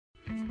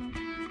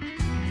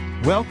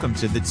Welcome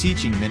to the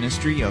teaching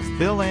ministry of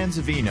Bill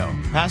Anzavino,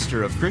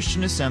 pastor of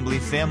Christian Assembly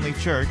Family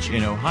Church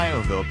in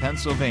Ohioville,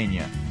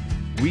 Pennsylvania.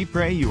 We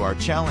pray you are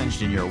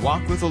challenged in your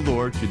walk with the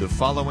Lord through the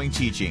following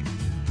teaching.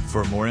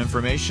 For more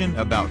information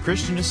about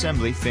Christian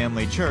Assembly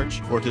Family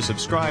Church or to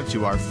subscribe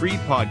to our free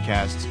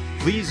podcasts,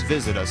 please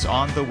visit us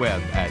on the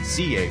web at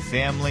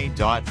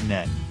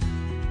cafamily.net.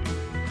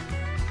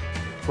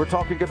 We're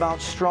talking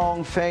about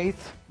strong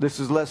faith.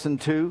 This is lesson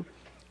 2.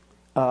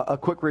 A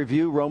quick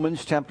review,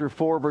 Romans chapter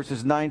 4,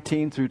 verses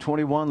 19 through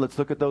 21. Let's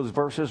look at those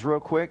verses real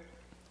quick.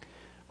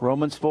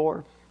 Romans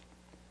 4.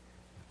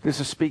 This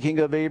is speaking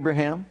of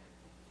Abraham,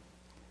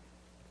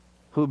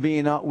 who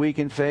being not weak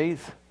in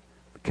faith,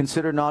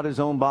 considered not his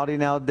own body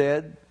now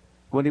dead,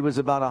 when he was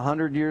about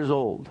 100 years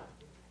old,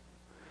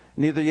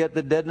 neither yet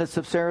the deadness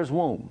of Sarah's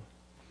womb.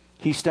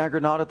 He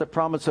staggered not at the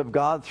promise of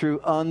God through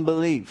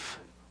unbelief.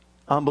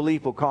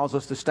 Unbelief will cause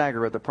us to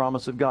stagger at the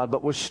promise of God,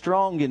 but was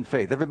strong in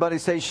faith. Everybody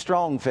say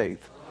strong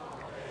faith.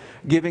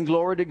 Giving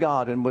glory to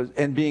God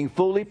and being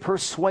fully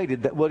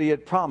persuaded that what he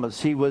had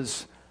promised, he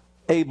was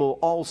able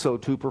also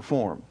to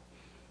perform.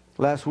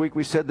 Last week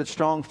we said that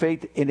strong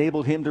faith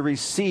enabled him to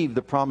receive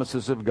the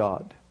promises of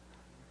God.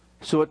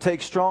 So it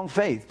takes strong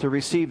faith to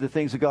receive the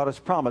things that God has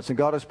promised. And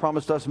God has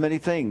promised us many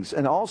things.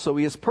 And also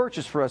he has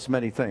purchased for us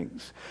many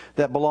things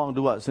that belong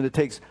to us. And it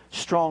takes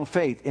strong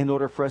faith in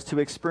order for us to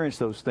experience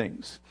those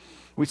things.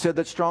 We said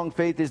that strong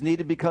faith is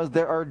needed because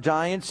there are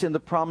giants in the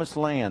promised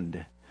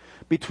land.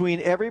 Between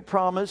every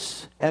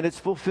promise and its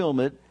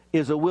fulfillment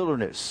is a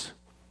wilderness.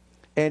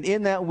 And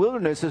in that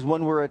wilderness is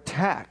when we're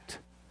attacked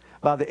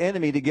by the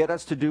enemy to get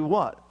us to do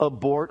what?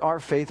 Abort our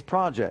faith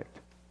project.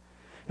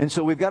 And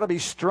so we've got to be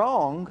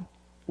strong.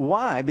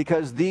 Why?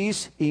 Because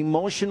these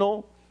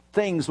emotional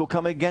things will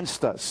come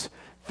against us.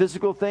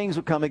 Physical things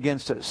will come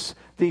against us.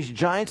 These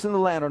giants in the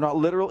land are not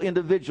literal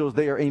individuals.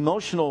 They are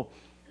emotional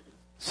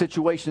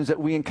situations that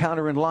we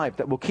encounter in life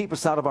that will keep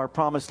us out of our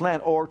promised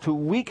land, or to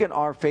weaken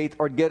our faith,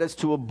 or get us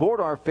to abort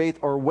our faith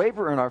or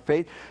waver in our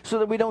faith so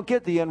that we don't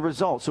get the end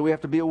result. So we have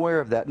to be aware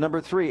of that.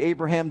 Number 3,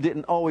 Abraham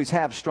didn't always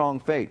have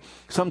strong faith.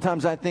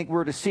 Sometimes I think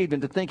we're deceived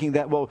into thinking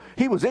that, well,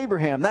 he was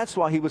Abraham, that's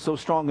why he was so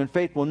strong in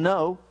faith. Well,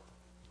 no,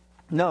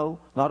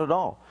 not at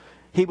all.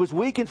 He was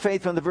weak in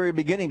faith from the very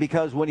beginning,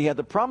 because when he had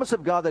the promise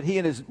of God that he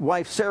and his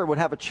wife Sarah would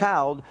have a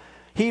child,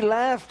 he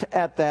laughed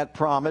at that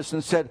promise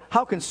and said,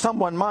 how can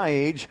someone my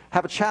age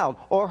have a child,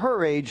 or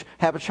her age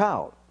have a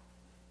child?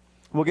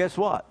 Well, guess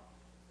what?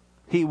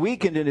 He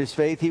weakened in his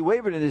faith. He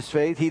wavered in his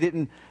faith. He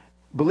didn't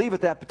believe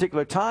at that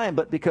particular time,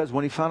 but because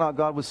when he found out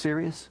God was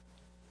serious,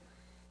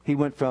 he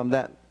went from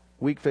that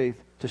weak faith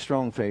to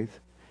strong faith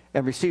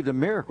and received a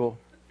miracle.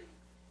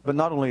 But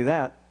not only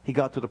that, he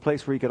got to the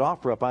place where he could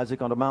offer up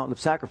Isaac on the mountain of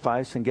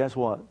sacrifice, and guess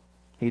what?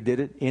 He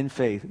did it in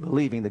faith,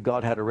 believing that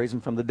God had to raise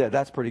him from the dead.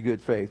 That's pretty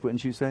good faith,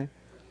 wouldn't you say?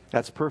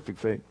 That's perfect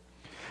faith.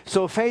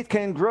 So faith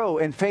can grow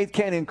and faith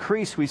can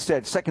increase, we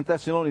said. 2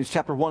 Thessalonians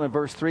chapter 1 and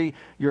verse 3,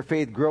 your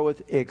faith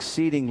groweth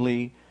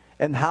exceedingly.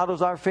 And how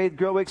does our faith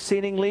grow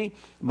exceedingly?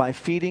 By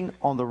feeding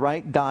on the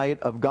right diet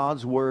of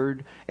God's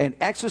Word and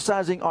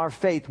exercising our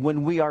faith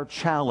when we are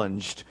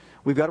challenged.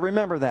 We've got to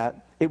remember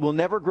that. It will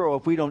never grow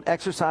if we don't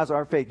exercise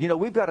our faith. You know,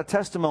 we've got a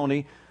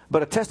testimony,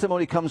 but a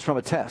testimony comes from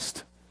a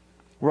test.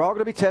 We're all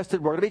going to be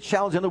tested. We're going to be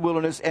challenged in the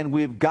wilderness, and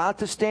we've got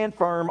to stand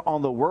firm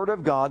on the Word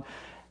of God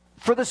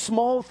for the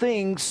small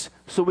things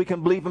so we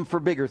can believe Him for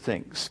bigger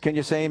things. Can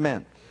you say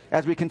amen?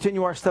 As we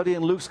continue our study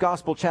in Luke's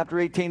Gospel, chapter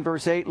 18,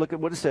 verse 8, look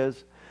at what it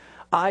says.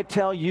 I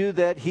tell you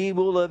that He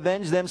will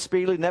avenge them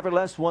speedily.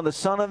 Nevertheless, when the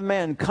Son of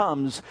Man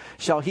comes,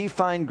 shall He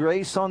find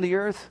grace on the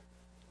earth?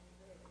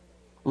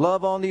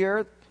 Love on the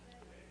earth?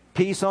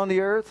 Peace on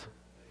the earth?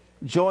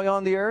 Joy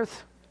on the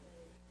earth?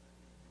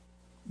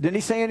 Didn't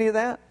He say any of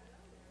that?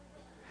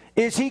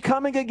 Is He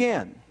coming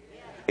again?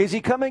 Is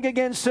He coming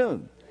again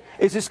soon?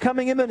 Is His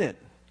coming imminent?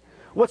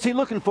 What's He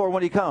looking for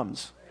when He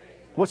comes?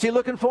 What's He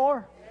looking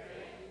for?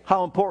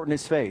 How important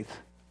is faith?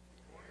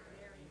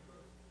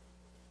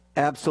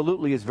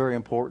 Absolutely is very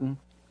important.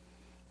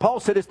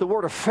 Paul said it's the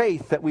word of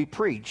faith that we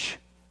preach.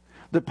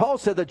 Paul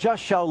said the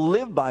just shall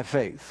live by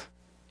faith.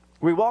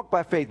 We walk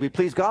by faith. We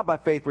please God by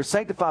faith. We're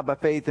sanctified by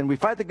faith. And we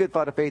fight the good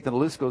fight of faith. And the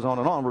list goes on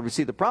and on, where we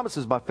see the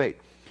promises by faith.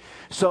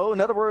 So,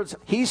 in other words,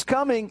 He's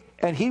coming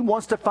and He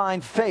wants to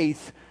find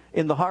faith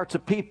in the hearts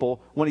of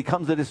people when He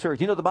comes to this earth.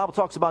 You know, the Bible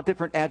talks about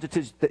different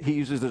adjectives that He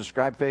uses to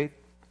describe faith.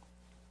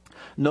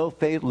 No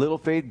faith, little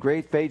faith,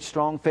 great faith,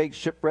 strong faith,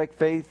 shipwrecked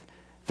faith,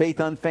 faith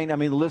unfeigned. I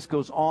mean, the list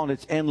goes on.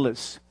 It's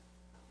endless.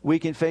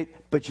 Weak in faith.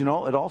 But you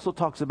know, it also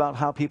talks about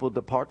how people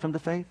depart from the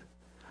faith.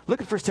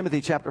 Look at 1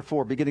 Timothy chapter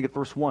 4, beginning at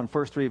verse 1.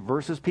 First 3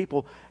 verses.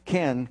 People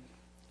can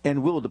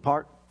and will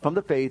depart from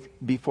the faith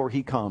before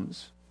He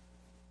comes.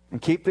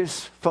 And keep your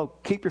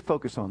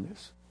focus on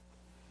this.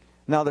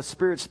 Now the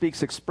Spirit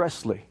speaks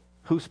expressly.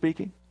 Who's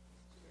speaking?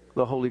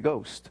 The Holy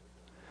Ghost.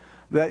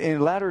 That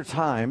in latter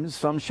times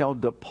some shall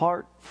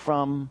depart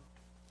from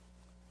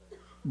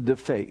the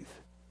faith.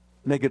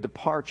 Make a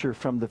departure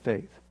from the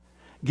faith.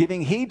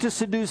 Giving heed to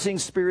seducing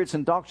spirits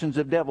and doctrines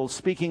of devils,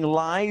 speaking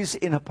lies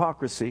in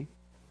hypocrisy.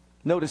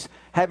 Notice,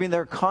 having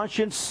their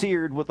conscience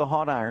seared with a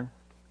hot iron,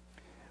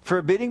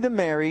 forbidding to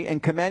marry,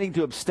 and commanding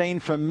to abstain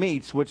from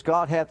meats which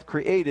God hath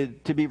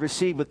created to be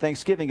received with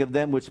thanksgiving of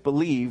them which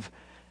believe,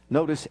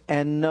 notice,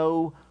 and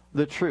know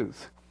the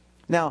truth.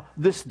 Now,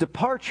 this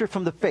departure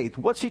from the faith,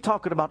 what's he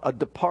talking about, a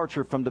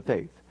departure from the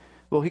faith?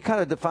 Well, he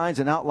kind of defines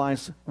and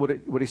outlines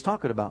what he's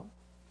talking about.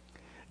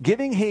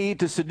 Giving heed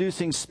to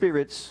seducing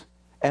spirits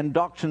and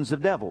doctrines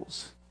of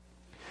devils.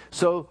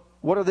 So,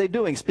 what are they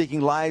doing?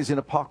 Speaking lies in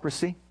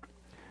hypocrisy,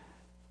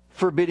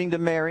 forbidding to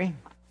marry,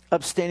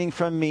 abstaining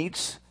from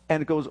meats,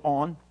 and it goes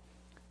on.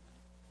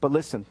 But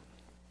listen,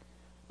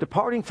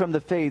 departing from the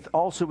faith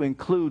also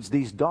includes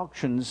these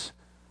doctrines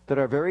that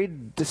are very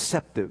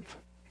deceptive.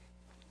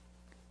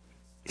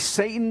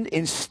 Satan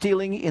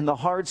instilling in the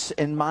hearts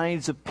and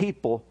minds of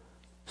people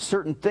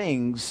certain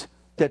things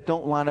that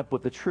don't line up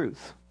with the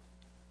truth.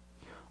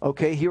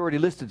 Okay, he already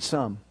listed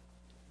some.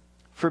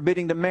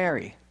 Forbidding to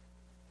marry.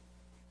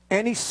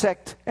 Any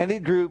sect, any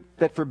group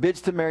that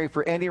forbids to marry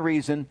for any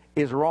reason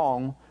is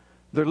wrong.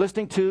 They're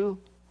listening to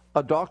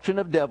a doctrine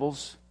of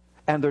devils,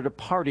 and they're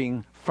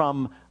departing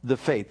from the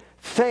faith.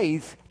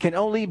 Faith can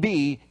only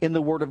be in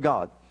the Word of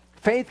God.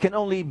 Faith can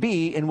only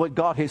be in what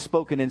God has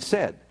spoken and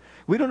said.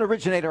 We don't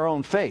originate our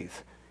own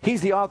faith.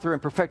 He's the author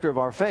and perfecter of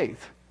our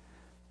faith.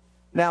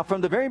 Now,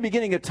 from the very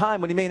beginning of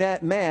time when he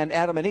made man,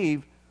 Adam and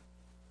Eve,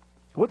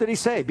 what did he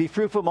say? Be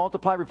fruitful,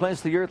 multiply,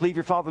 replenish the earth, leave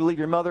your father, leave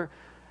your mother,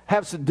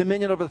 have some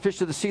dominion over the fish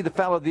of the sea, the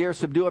fowl of the air,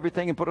 subdue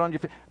everything and put it on your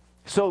feet.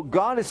 So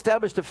God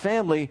established a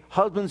family,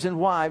 husbands and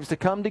wives, to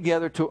come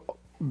together to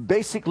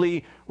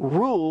basically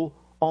rule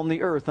on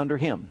the earth under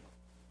him.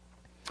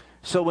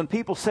 So when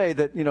people say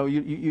that,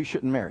 you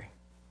shouldn't marry,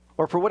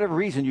 or for whatever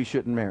reason you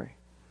shouldn't marry,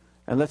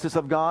 unless it's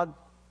of God,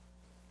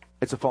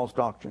 it's a false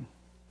doctrine.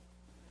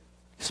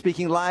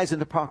 Speaking lies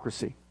and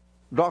hypocrisy,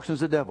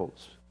 doctrines of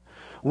devils.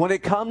 When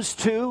it comes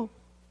to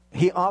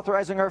he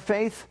authorizing our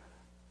faith,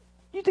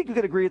 you think you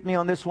could agree with me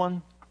on this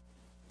one?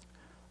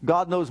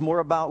 God knows more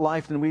about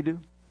life than we do.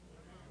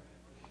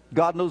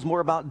 God knows more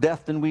about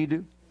death than we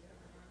do.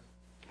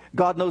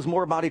 God knows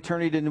more about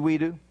eternity than we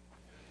do.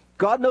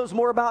 God knows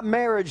more about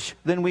marriage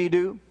than we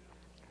do.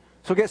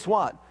 So guess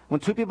what? When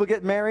two people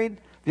get married,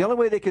 the only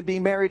way they could be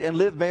married and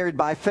live married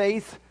by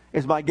faith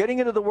is by getting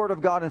into the Word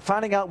of God and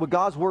finding out what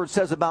God's Word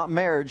says about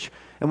marriage.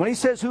 And when he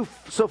says,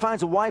 whoso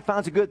finds a wife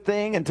finds a good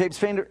thing and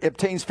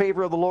obtains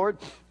favor of the Lord,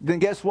 then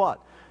guess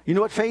what? You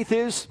know what faith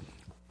is?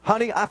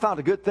 Honey, I found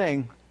a good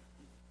thing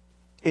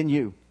in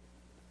you.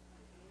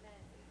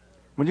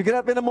 When you get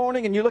up in the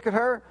morning and you look at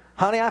her,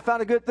 honey, I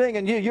found a good thing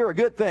in you. You're a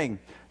good thing.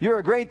 You're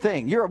a great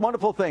thing. You're a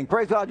wonderful thing.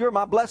 Praise God. You're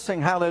my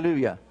blessing.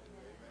 Hallelujah.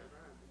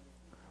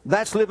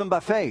 That's living by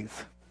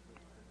faith.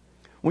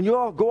 When you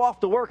all go off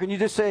to work and you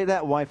just say,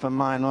 that wife of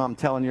mine, I'm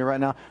telling you right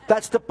now,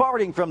 that's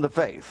departing from the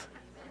faith.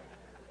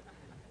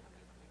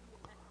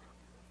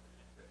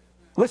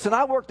 Listen,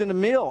 I worked in the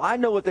mill. I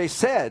know what they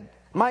said.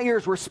 My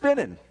ears were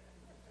spinning.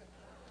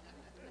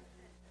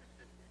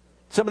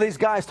 Some of these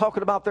guys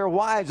talking about their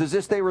wives as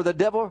if they were the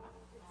devil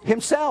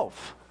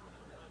himself.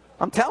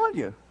 I'm telling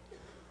you.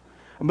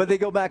 But they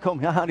go back home.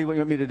 How do you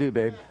want me to do,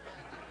 babe?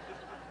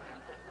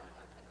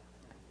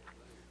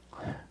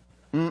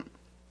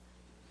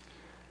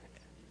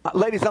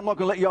 Ladies, I'm not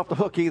going to let you off the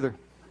hook either.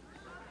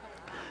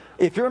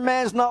 If your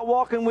man's not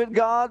walking with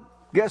God,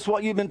 guess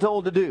what you've been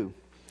told to do?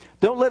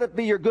 Don't let it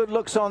be your good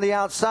looks on the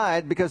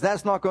outside, because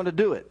that's not going to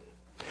do it.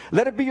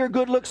 Let it be your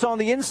good looks on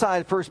the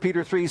inside, 1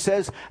 Peter 3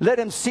 says. Let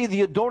him see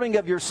the adorning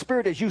of your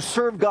spirit as you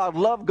serve God,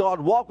 love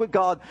God, walk with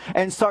God,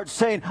 and start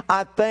saying,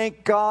 I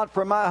thank God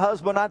for my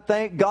husband. I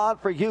thank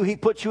God for you. He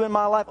put you in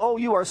my life. Oh,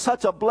 you are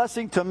such a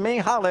blessing to me.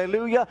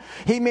 Hallelujah.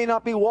 He may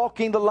not be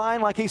walking the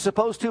line like he's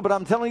supposed to, but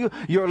I'm telling you,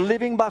 you're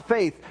living by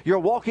faith. You're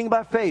walking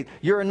by faith.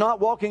 You're not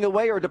walking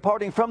away or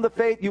departing from the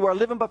faith. You are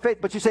living by faith.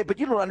 But you say, but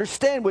you don't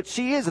understand what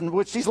she is and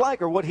what she's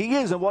like, or what he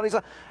is and what he's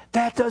like.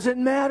 That doesn't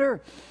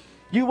matter.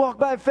 You walk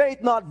by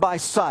faith, not by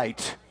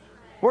sight.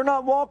 We're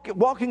not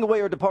walking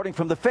away or departing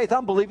from the faith.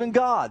 I'm believing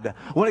God.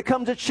 When it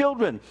comes to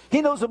children, he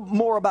knows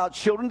more about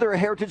children. They're a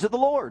heritage of the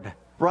Lord,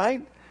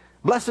 right?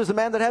 Blessed is the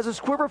man that has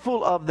his quiver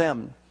full of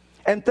them.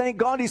 And thank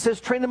God, he says,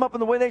 train them up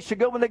in the way they should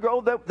go. When they grow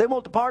old, they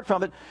won't depart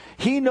from it.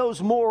 He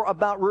knows more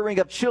about rearing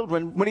up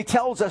children. When he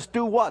tells us,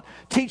 do what?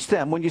 Teach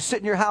them. When you sit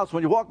in your house,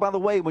 when you walk by the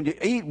way, when you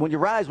eat, when you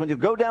rise, when you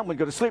go down, when you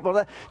go to sleep, all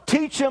that.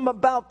 Teach them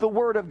about the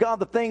Word of God,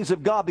 the things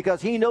of God,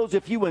 because he knows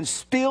if you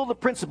instill the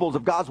principles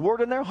of God's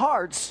Word in their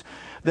hearts,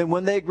 then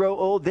when they grow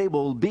old, they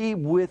will be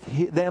with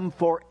them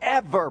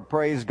forever,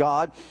 praise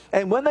God.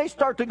 And when they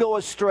start to go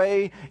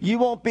astray, you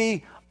won't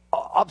be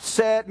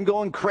upset and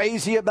going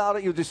crazy about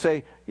it. You'll just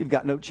say, you've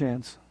got no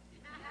chance.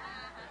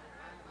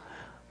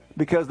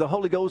 Because the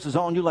Holy Ghost is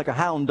on you like a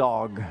hound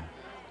dog.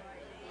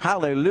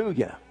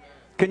 Hallelujah.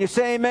 Can you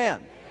say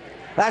amen?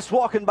 That's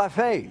walking by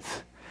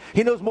faith.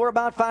 He knows more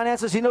about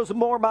finances. He knows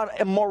more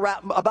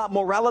about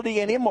morality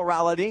and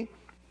immorality.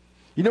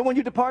 You know when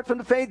you depart from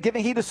the faith,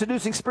 giving heed to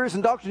seducing spirits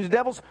and doctrines of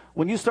devils,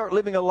 when you start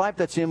living a life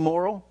that's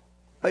immoral,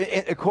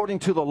 according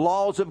to the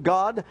laws of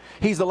God,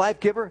 he's the life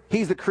giver,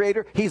 he's the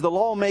creator, he's the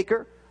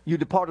lawmaker. you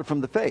departed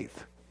from the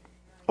faith.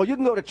 Or you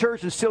can go to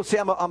church and still say,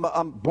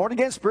 I'm born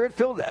again, spirit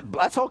filled.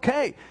 That's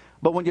okay.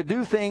 But when you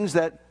do things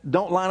that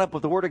don't line up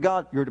with the Word of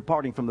God, you're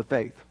departing from the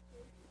faith.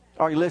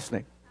 Are you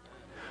listening?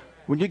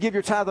 When you give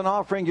your tithe and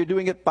offering, you're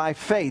doing it by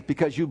faith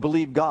because you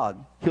believe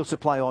God. He'll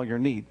supply all your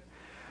need.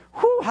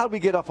 Whew, how do we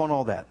get up on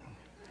all that?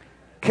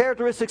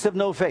 Characteristics of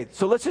no faith.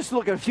 So let's just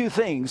look at a few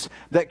things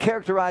that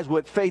characterize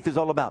what faith is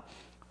all about.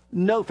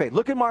 No faith.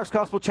 Look at Mark's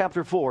Gospel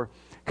chapter 4,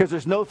 because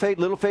there's no faith,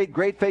 little faith,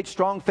 great faith,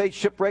 strong faith,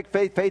 shipwreck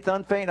faith, faith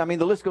unfeigned. I mean,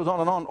 the list goes on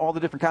and on, all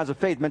the different kinds of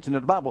faith mentioned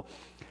in the Bible.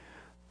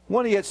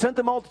 When he had sent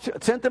them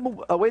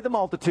away the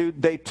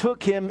multitude, they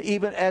took him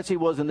even as he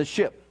was in the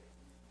ship.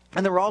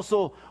 And there were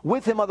also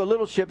with him other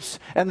little ships,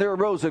 and there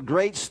arose a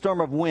great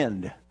storm of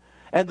wind.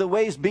 And the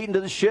waves beat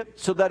into the ship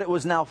so that it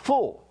was now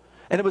full.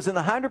 And it was in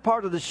the hinder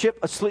part of the ship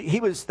asleep.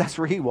 That's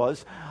where he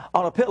was,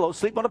 on a pillow,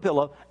 sleep on a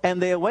pillow.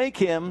 And they awake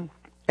him,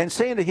 and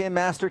say unto him,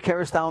 Master,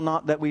 carest thou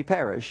not that we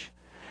perish?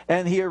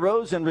 And he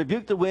arose and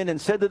rebuked the wind, and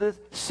said to the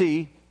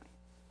sea,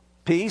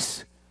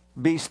 Peace,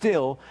 be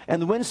still.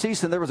 And the wind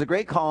ceased, and there was a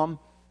great calm.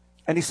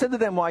 And he said to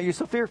them, Why are you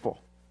so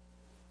fearful?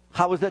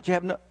 How is that you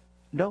have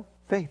no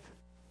faith?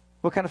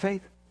 What kind of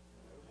faith?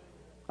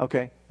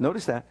 Okay,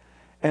 notice that.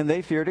 And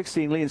they feared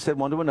exceedingly and said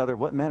one to another,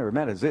 What manner of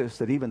man is this,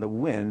 that even the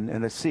wind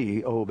and the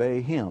sea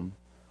obey him,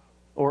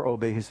 or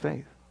obey his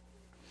faith?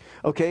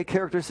 Okay,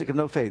 characteristic of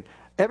no faith.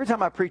 Every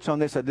time I preach on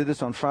this, I did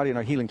this on Friday in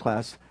our healing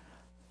class,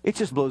 it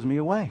just blows me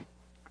away.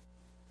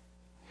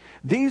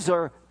 These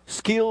are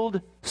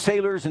skilled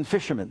sailors and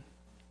fishermen.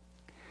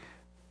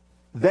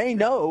 They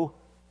know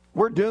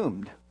we're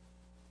doomed.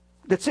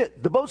 That's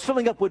it. The boat's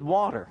filling up with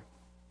water,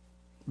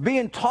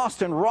 being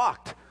tossed and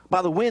rocked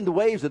by the wind, the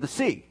waves of the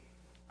sea.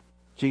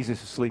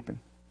 Jesus is sleeping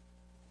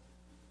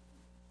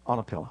on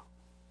a pillow.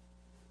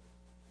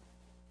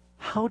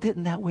 How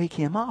didn't that wake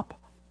him up?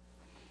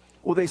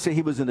 Well, they say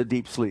he was in a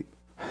deep sleep.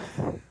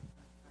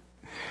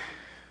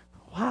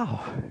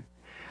 Wow.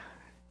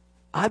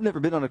 I've never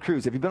been on a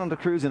cruise. Have you been on a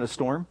cruise in a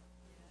storm?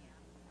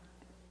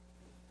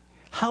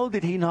 How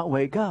did he not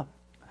wake up?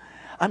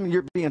 I mean,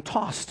 you're being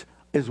tossed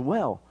as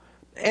well.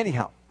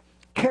 Anyhow,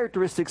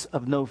 characteristics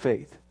of no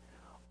faith.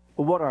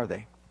 What are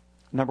they?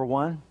 Number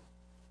one,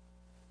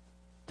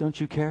 don't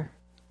you care?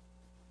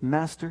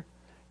 Master,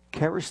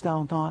 carest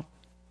thou not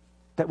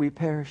that we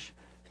perish?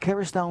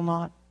 Carest thou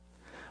not?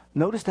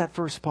 Notice that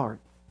first part.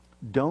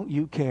 Don't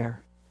you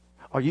care?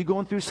 Are you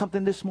going through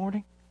something this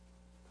morning?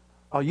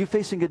 Are you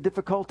facing a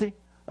difficulty,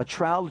 a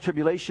trial, a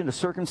tribulation, a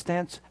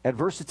circumstance,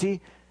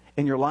 adversity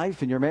in your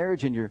life, in your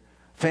marriage, in your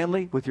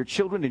family, with your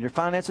children, in your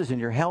finances, in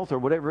your health, or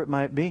whatever it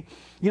might be?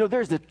 You know,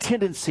 there's a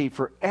tendency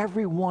for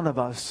every one of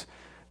us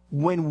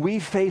when we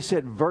face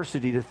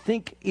adversity to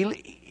think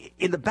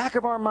in the back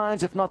of our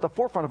minds, if not the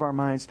forefront of our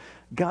minds,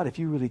 God, if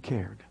you really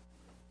cared,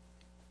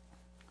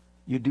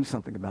 you'd do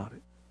something about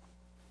it.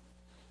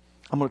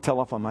 I'm going to tell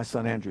off on my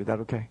son Andrew. Is that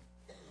okay?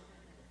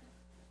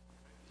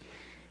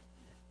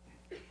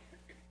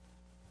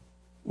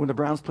 When the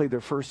Browns played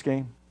their first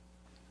game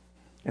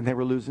and they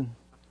were losing,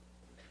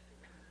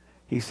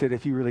 he said,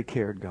 if you really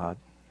cared, God,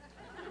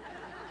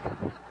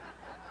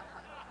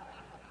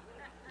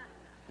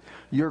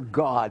 you're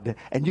God,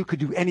 and you could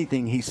do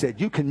anything, he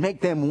said. You can make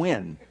them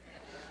win.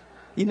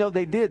 You know,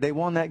 they did. They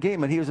won that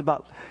game, and he was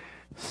about...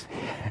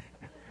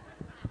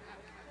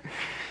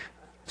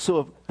 So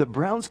if the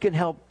Browns can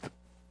help,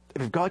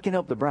 if God can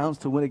help the Browns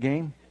to win a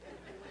game,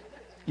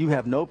 you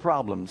have no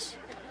problems.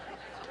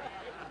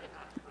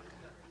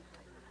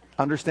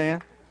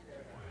 Understand?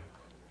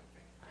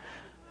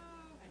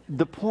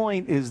 The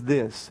point is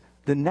this.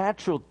 The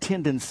natural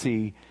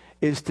tendency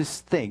is to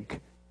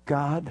think,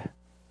 God,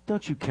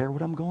 don't you care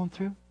what I'm going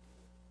through?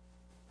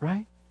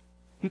 Right?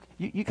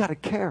 You got to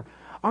care.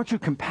 Aren't you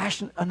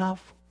compassionate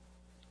enough?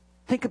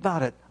 Think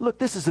about it. Look,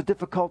 this is a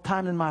difficult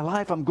time in my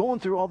life. I'm going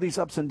through all these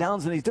ups and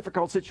downs and these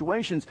difficult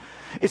situations.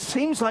 It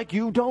seems like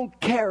you don't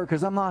care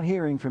because I'm not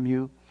hearing from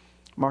you.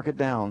 Mark it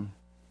down.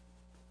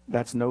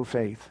 That's no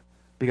faith.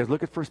 Because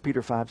look at 1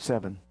 Peter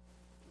 5:7.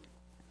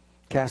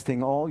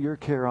 Casting all your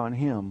care on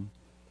him,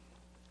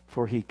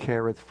 for he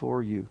careth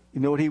for you. You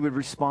know what he would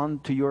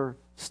respond to your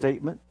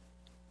statement?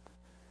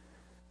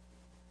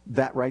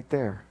 That right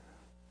there.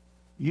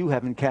 You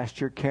haven't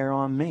cast your care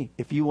on me.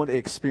 If you want to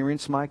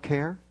experience my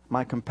care,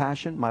 my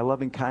compassion, my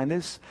loving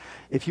kindness,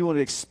 if you want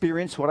to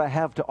experience what I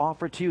have to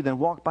offer to you, then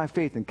walk by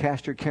faith and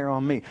cast your care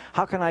on me.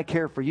 How can I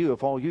care for you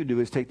if all you do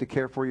is take the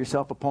care for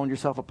yourself upon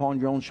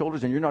your own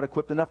shoulders, and you're not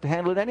equipped enough to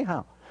handle it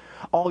anyhow?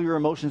 All your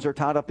emotions are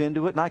tied up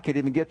into it, and I can't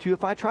even get to you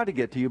if I try to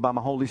get to you by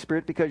my Holy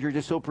Spirit because you're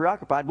just so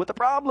preoccupied with the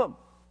problem.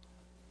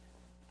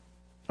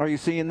 Are you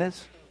seeing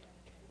this?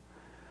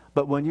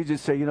 But when you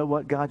just say, you know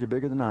what, God, you're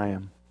bigger than I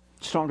am,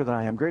 stronger than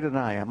I am, greater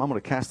than I am, I'm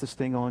going to cast this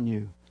thing on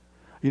you.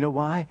 You know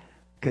why?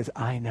 Because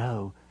I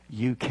know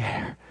you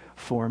care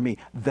for me.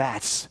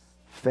 That's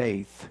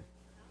faith.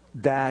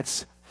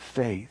 That's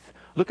faith.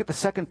 Look at the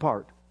second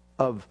part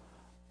of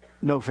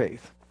no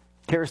faith.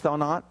 Carest thou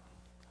not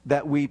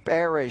that we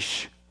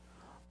perish?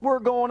 We're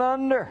going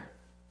under.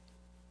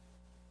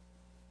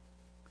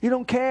 You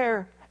don't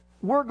care.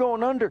 We're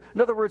going under.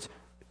 In other words,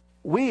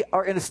 we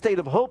are in a state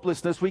of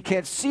hopelessness. We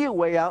can't see a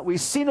way out. We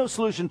see no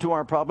solution to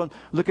our problem.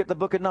 Look at the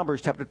book of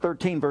Numbers, chapter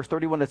 13, verse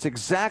 31. That's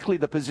exactly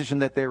the position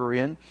that they were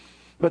in.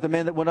 But the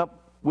man that went up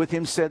with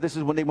him said, this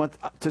is when they went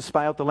to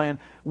spy out the land,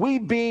 we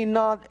be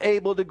not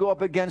able to go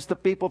up against the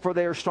people, for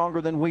they are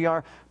stronger than we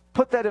are.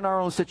 Put that in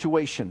our own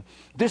situation.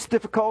 This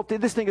difficulty,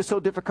 this thing is so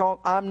difficult.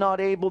 I'm not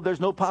able.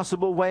 There's no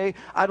possible way.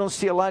 I don't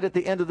see a light at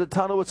the end of the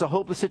tunnel. It's a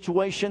hopeless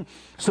situation.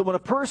 So when a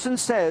person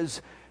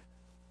says,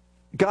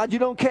 God, you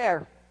don't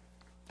care.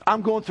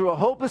 I'm going through a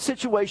hopeless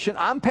situation.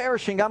 I'm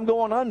perishing. I'm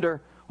going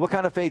under. What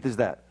kind of faith is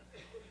that?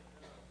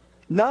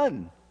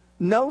 None.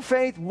 No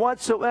faith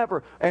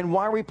whatsoever. And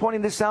why are we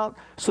pointing this out?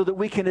 So that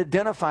we can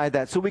identify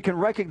that, so we can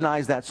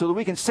recognize that, so that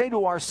we can say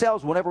to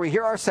ourselves, whenever we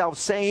hear ourselves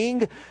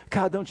saying,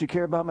 God, don't you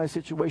care about my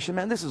situation?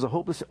 Man, this is a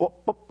hopeless...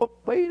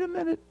 wait a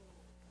minute.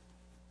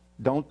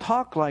 Don't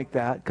talk like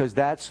that, because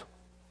that's...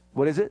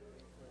 What is it?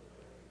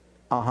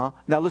 Now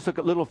let's look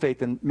at little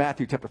faith in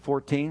Matthew chapter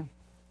 14.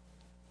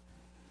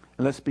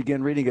 And let's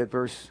begin reading at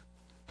verse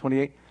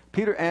 28.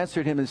 Peter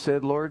answered him and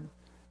said, Lord,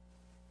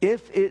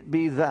 if it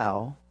be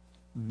thou,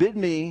 bid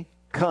me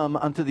come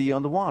unto thee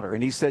on the water.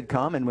 And he said,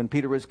 come. And when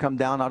Peter was come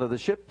down out of the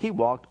ship, he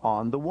walked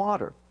on the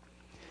water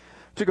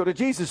to go to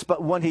Jesus.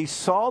 But when he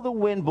saw the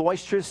wind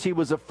boisterous, he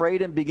was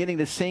afraid, and beginning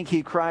to sink,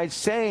 he cried,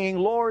 saying,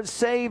 Lord,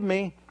 save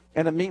me.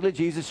 And immediately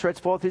Jesus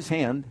stretched forth his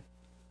hand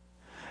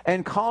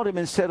and called him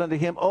and said unto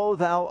him, O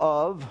thou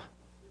of...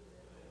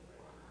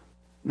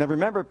 Now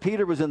remember,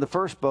 Peter was in the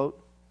first boat.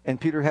 And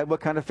Peter had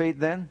what kind of faith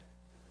then?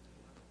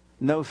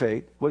 No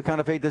faith. What kind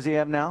of faith does he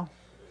have now?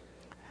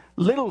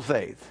 Little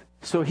faith.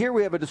 So here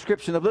we have a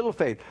description of little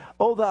faith.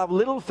 O thou of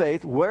little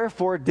faith,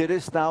 wherefore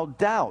didst thou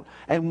doubt?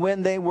 And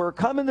when they were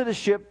come into the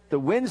ship, the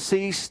wind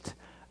ceased.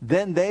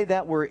 Then they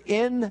that were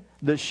in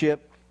the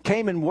ship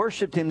came and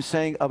worshipped him,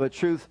 saying, of a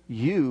truth,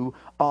 you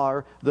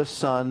are the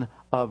Son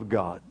of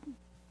God.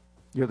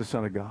 You're the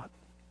Son of God.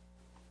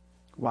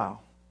 Wow.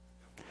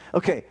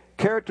 Okay,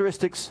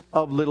 characteristics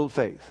of little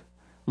faith.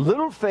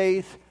 Little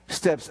faith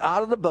steps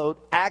out of the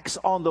boat, acts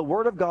on the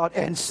Word of God,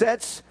 and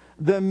sets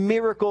the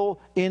miracle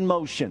in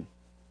motion.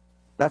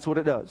 That's what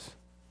it does.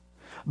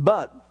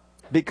 But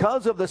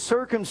because of the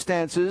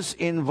circumstances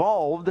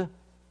involved,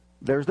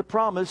 there's the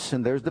promise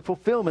and there's the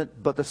fulfillment,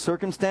 but the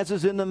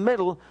circumstances in the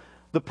middle,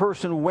 the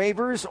person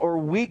wavers or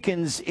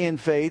weakens in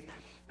faith.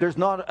 There's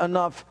not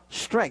enough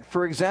strength.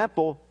 For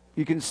example,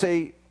 you can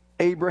say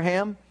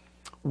Abraham,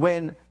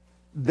 when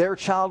their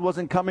child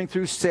wasn't coming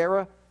through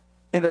Sarah,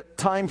 in a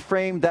time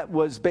frame that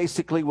was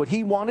basically what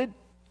he wanted,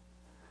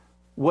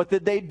 what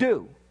did they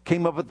do?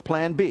 Came up with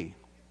plan B.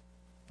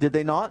 Did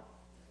they not?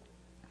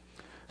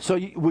 So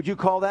would you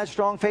call that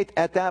strong faith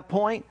at that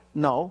point?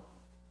 No.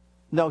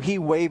 No, he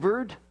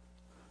wavered,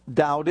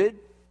 doubted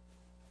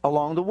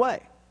along the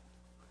way.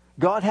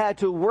 God had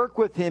to work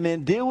with him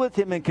and deal with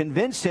him and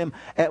convince him.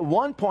 At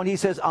one point he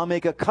says, I'll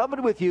make a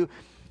covenant with you.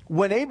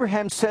 When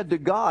Abraham said to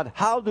God,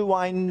 how do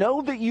I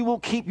know that you will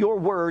keep your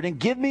word and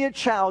give me a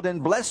child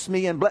and bless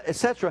me and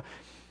etc.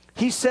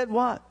 He said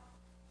what?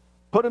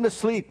 Put him to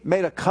sleep,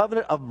 made a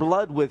covenant of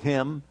blood with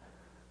him.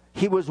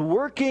 He was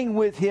working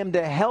with him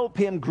to help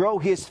him grow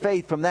his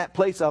faith from that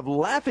place of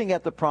laughing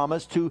at the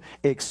promise to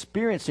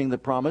experiencing the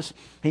promise.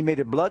 He made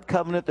a blood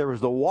covenant. There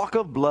was the walk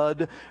of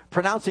blood,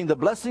 pronouncing the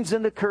blessings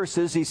and the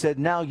curses. He said,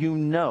 now you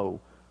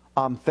know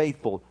I'm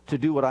faithful to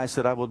do what I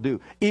said I will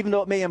do. Even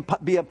though it may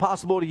be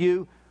impossible to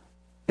you,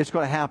 it's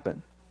going to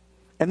happen.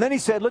 And then he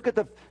said, look at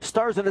the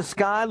stars in the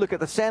sky, look at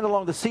the sand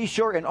along the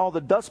seashore, and all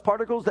the dust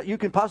particles that you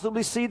can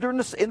possibly see in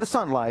the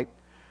sunlight.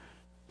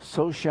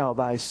 So shall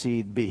thy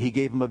seed be. He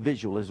gave him a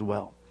visual as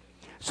well.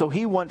 So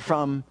he went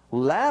from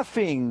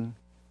laughing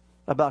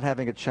about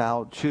having a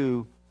child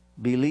to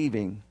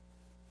believing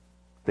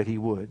that he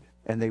would,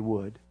 and they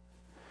would.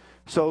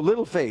 So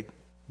little faith,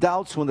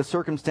 doubts when the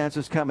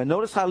circumstances come. And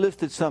notice I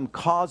listed some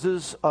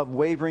causes of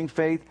wavering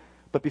faith.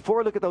 But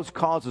before I look at those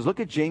causes, look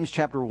at James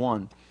chapter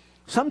 1.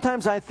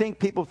 Sometimes I think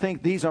people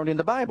think these aren't in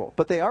the Bible,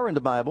 but they are in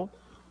the Bible.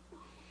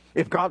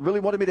 If God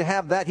really wanted me to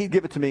have that, he'd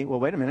give it to me. Well,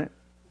 wait a minute.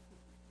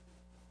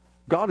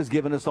 God has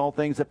given us all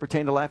things that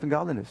pertain to life and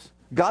godliness.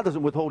 God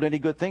doesn't withhold any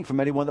good thing from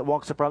anyone that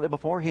walks uprightly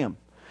before him.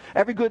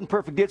 Every good and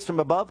perfect gift from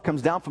above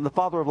comes down from the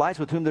Father of lights,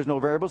 with whom there's no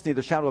variables,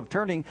 neither shadow of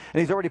turning, and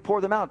he's already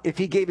poured them out. If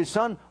he gave his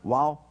Son,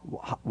 well,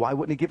 why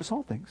wouldn't he give us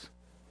all things?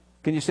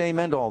 Can you say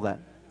amen to all that?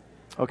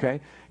 Okay.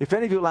 If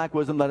any of you lack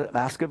wisdom, let it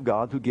ask of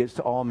God, who gives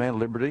to all men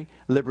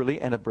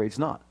liberally, and upbraids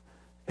not.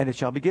 And it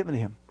shall be given to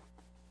him.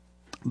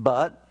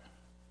 But,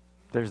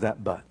 there's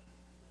that but.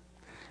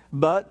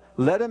 But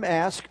let him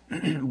ask,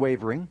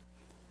 wavering.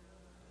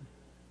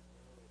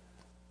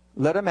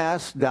 Let him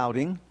ask,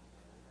 doubting.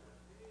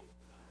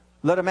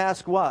 Let him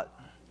ask what?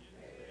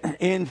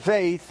 In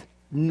faith,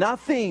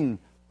 nothing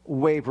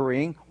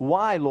wavering.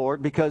 Why,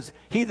 Lord? Because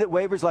he that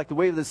wavers like the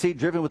wave of the sea,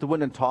 driven with the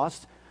wind and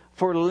tossed.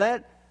 For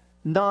let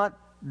not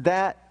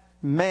that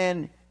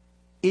man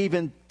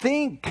even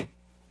think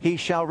he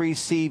shall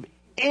receive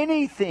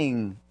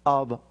anything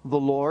of the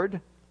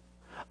Lord.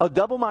 A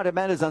double-minded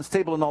man is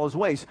unstable in all his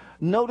ways.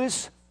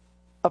 Notice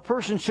a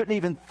person shouldn't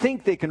even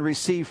think they can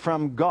receive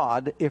from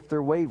God if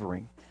they're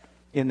wavering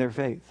in their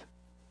faith.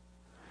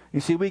 You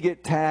see, we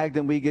get tagged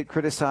and we get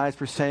criticized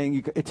for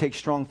saying it takes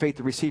strong faith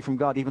to receive from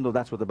God, even though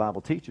that's what the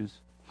Bible teaches.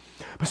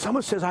 But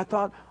someone says, I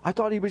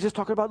thought he was just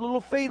talking about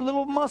little faith,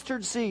 little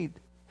mustard seed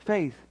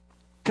faith.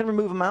 Can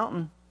remove a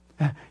mountain.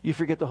 You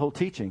forget the whole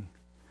teaching.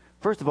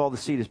 First of all, the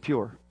seed is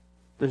pure.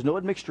 There's no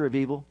admixture of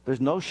evil.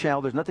 There's no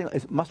shell. There's nothing.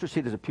 Mustard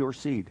seed is a pure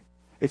seed.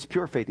 It's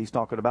pure faith he's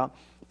talking about.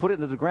 Put it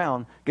into the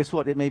ground. Guess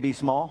what? It may be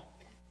small.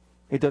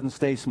 It doesn't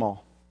stay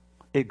small.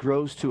 It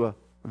grows to a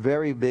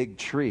very big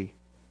tree.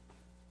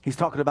 He's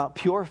talking about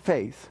pure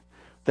faith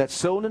that's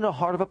sown in the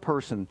heart of a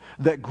person,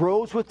 that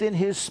grows within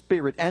his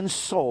spirit and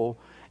soul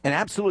and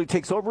absolutely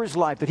takes over his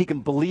life, that he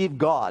can believe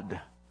God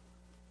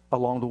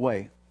along the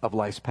way of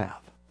life's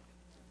path.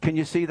 Can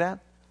you see that?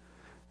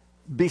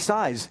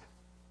 Besides,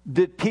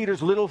 did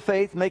Peter's little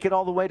faith make it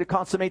all the way to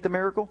consummate the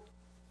miracle?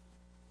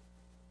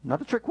 Not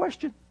a trick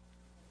question.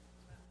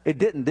 It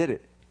didn't, did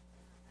it?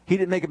 He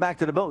didn't make it back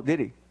to the boat, did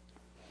he?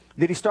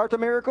 Did he start the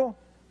miracle?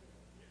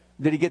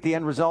 Did he get the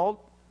end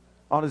result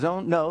on his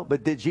own? No.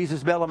 But did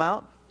Jesus bail him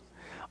out?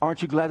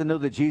 Aren't you glad to know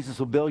that Jesus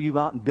will bail you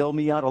out and bail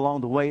me out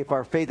along the way if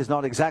our faith is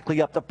not exactly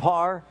up to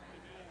par?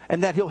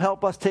 And that he'll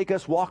help us,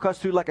 walk us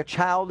through like a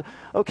child.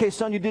 Okay,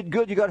 son, you did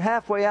good. You got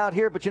halfway out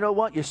here, but you know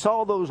what? You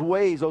saw those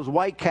waves, those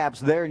white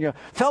caps there, and you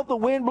felt the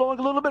wind blowing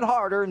a little bit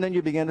harder, and then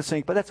you began to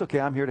sink. But that's okay.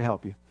 I'm here to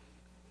help you.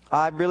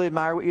 I really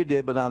admire what you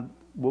did, but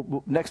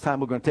next time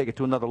we're going to take it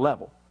to another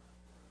level.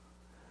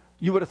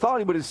 You would have thought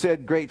he would have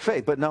said great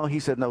faith, but no,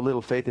 he said no,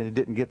 little faith, and he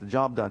didn't get the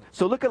job done.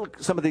 So look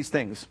at some of these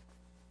things.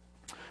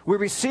 We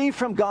receive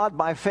from God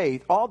by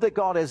faith. All that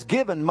God has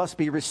given must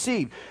be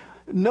received.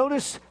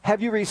 Notice,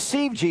 have you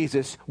received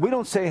Jesus? We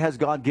don't say, has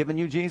God given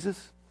you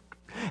Jesus?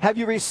 Have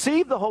you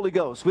received the Holy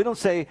Ghost? We don't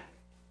say,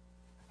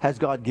 has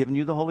God given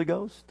you the Holy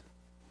Ghost?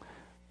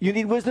 You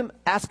need wisdom,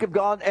 ask of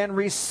God and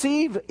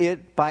receive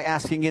it by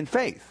asking in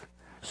faith.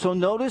 So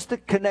notice the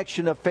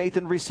connection of faith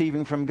and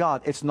receiving from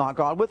God. It's not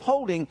God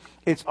withholding,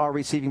 it's our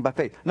receiving by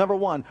faith. Number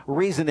one,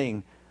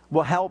 reasoning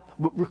will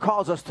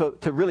cause us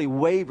to really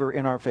waver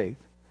in our faith.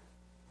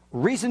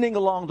 Reasoning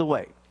along the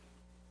way.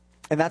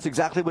 And that's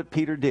exactly what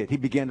Peter did. He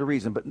began to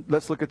reason. But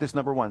let's look at this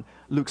number one.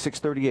 Luke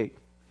 6:38.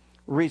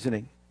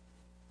 Reasoning.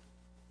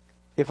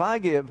 If I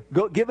give,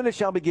 given it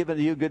shall be given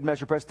to you, good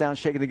measure, pressed down,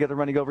 shaken together,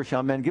 running over,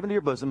 shall men give into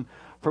your bosom.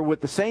 For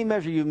with the same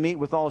measure you meet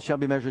withal shall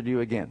be measured to you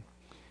again.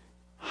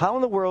 How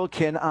in the world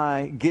can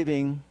I,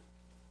 giving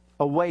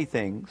away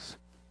things,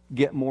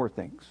 get more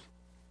things?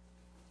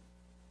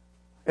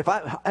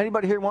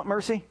 Anybody here want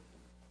mercy?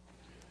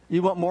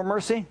 You want more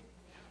mercy?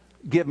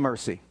 Give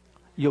mercy.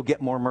 You'll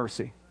get more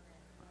mercy.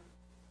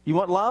 You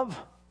want love?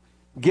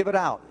 Give it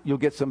out. You'll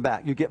get some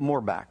back. You get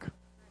more back.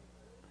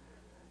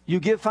 You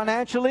give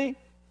financially?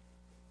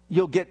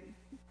 You'll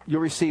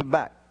receive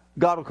back.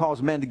 God will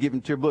cause men to give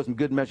into your bosom,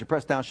 good measure,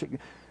 pressed down, shaken.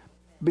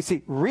 But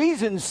see,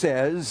 reason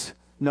says,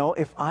 no,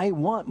 if I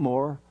want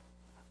more,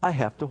 I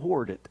have to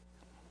hoard it.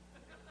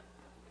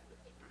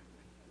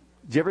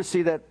 Did you ever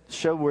see that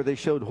show where they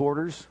showed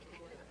hoarders?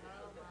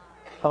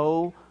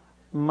 Oh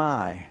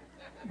my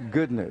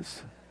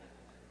goodness.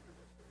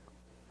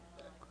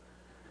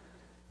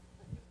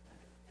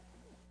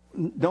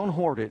 Don't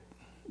hoard it.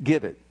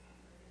 Give it.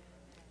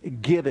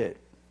 Give it.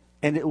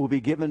 And it will be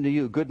given to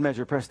you. Good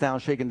measure, pressed down,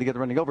 shaken together,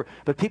 running over.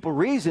 But people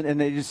reason and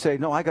they just say,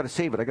 no, I got to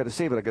save it. I got to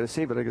save it. I got to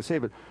save it. I got to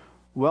save it.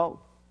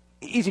 Well,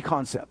 easy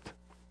concept.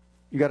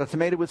 You got a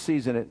tomato with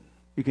seeds in it.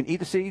 You can eat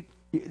the seed,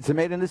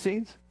 tomato and the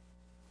seeds,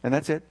 and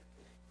that's it.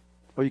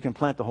 Or you can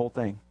plant the whole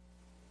thing.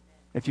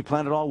 If you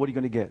plant it all, what are you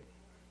going to get?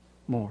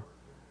 More.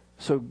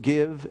 So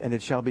give, and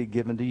it shall be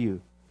given to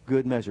you.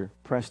 Good measure,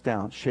 pressed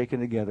down, shaken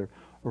together,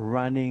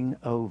 running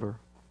over.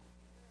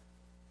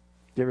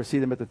 You ever see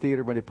them at the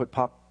theater when they put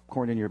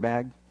popcorn in your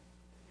bag?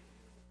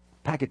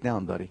 Pack it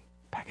down, buddy.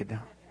 Pack it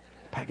down.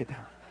 Pack it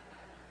down.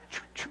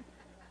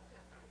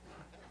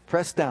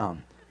 Press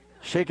down.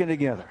 Shaken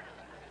together.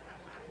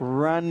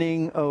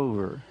 Running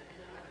over.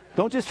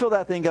 Don't just fill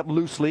that thing up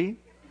loosely.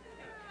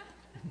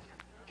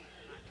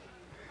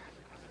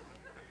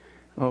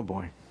 Oh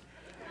boy.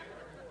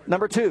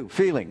 Number two,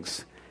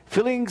 feelings.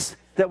 Feelings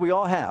that we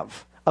all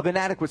have of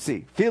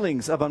inadequacy,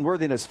 feelings of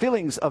unworthiness,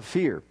 feelings of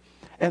fear.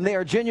 And they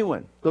are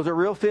genuine. Those are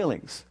real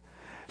feelings.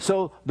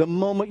 So the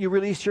moment you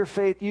released your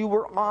faith, you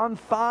were on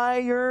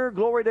fire.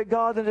 Glory to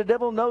God. And the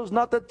devil knows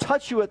not to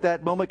touch you at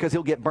that moment because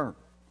he'll get burnt.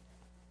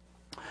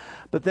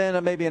 But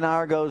then maybe an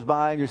hour goes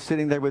by and you're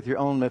sitting there with your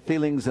own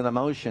feelings and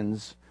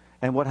emotions.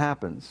 And what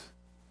happens?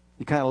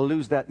 You kind of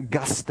lose that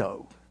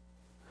gusto.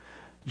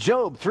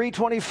 Job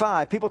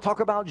 3:25. People talk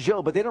about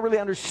Job, but they don't really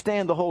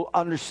understand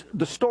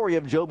the story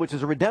of Job, which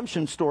is a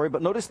redemption story.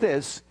 But notice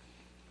this.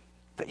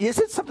 Is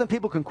it something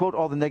people can quote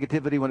all the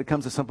negativity when it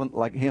comes to something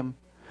like him?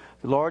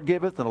 The Lord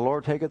giveth and the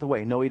Lord taketh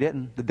away. No, he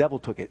didn't. The devil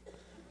took it.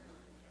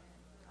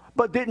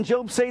 But didn't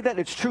Job say that?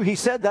 It's true he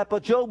said that,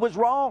 but Job was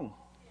wrong.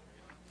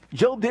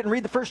 Job didn't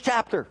read the first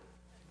chapter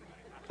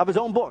of his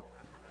own book.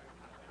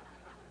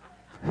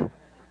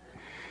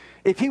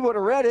 If he would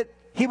have read it,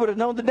 he would have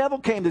known the devil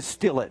came to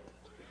steal it.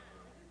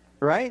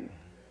 Right?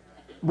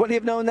 Would he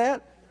have known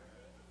that?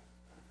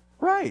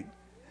 Right.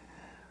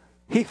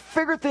 He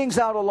figured things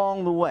out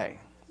along the way.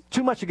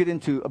 Too much to get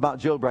into about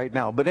Job right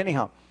now. But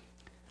anyhow,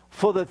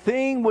 for the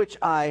thing which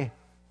I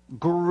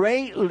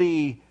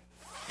greatly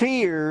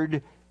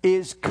feared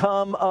is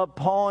come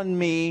upon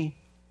me,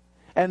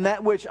 and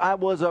that which I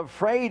was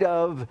afraid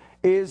of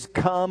is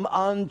come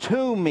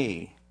unto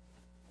me.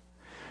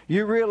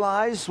 You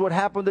realize what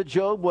happened to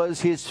Job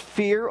was his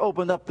fear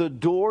opened up the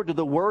door to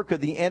the work of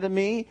the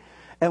enemy.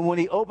 And when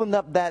he opened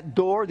up that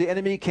door, the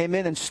enemy came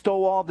in and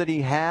stole all that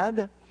he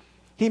had.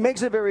 He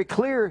makes it very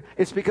clear,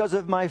 it's because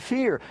of my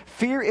fear.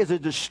 Fear is a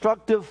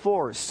destructive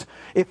force.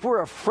 If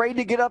we're afraid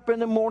to get up in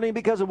the morning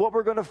because of what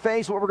we're going to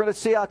face, what we're going to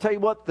see, I'll tell you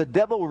what, the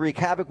devil will wreak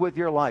havoc with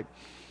your life.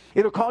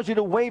 It'll cause you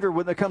to waver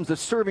when it comes to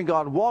serving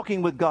God,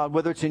 walking with God,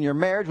 whether it's in your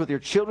marriage, with your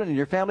children, in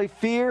your family.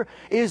 Fear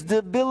is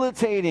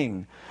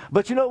debilitating.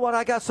 But you know what?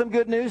 I got some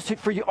good news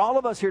for you, all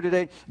of us here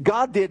today.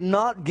 God did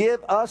not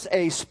give us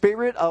a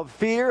spirit of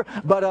fear,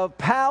 but of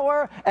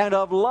power and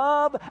of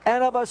love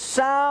and of a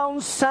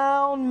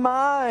sound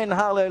mind.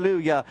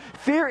 Hallelujah.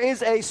 Fear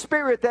is a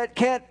spirit that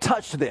can't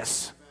touch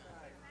this.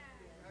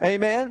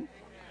 Amen?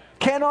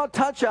 Cannot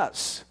touch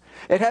us.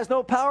 It has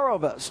no power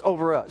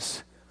over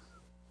us.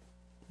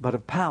 But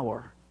of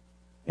power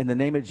in the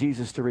name of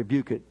Jesus to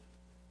rebuke it.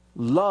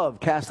 Love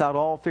casts out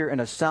all fear,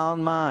 and a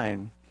sound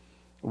mind,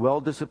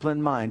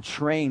 well-disciplined mind,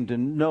 trained to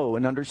know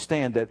and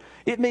understand that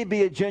it may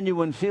be a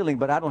genuine feeling,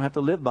 but I don't have to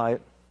live by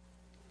it.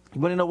 You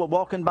want to know what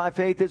walking by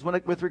faith is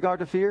with regard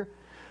to fear?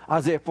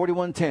 Isaiah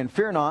 41:10,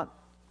 fear not,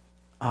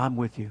 I'm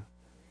with you.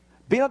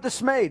 Be not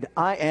dismayed,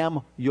 I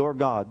am your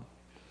God.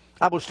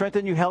 I will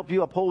strengthen you, help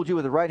you, uphold you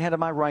with the right hand of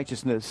my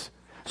righteousness.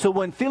 So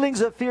when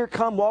feelings of fear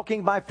come,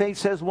 walking by faith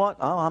says what?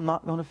 Oh, I'm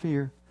not going to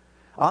fear.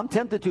 I'm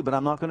tempted to, but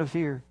I'm not going to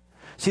fear.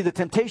 See, the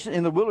temptation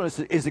in the wilderness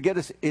is to get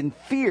us in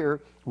fear.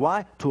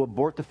 Why? To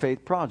abort the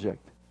faith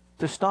project.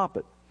 To stop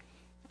it.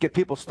 Get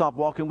people to stop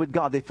walking with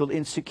God. They feel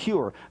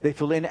insecure. They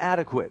feel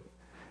inadequate.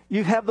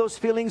 You have those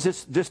feelings,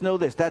 just know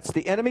this. That's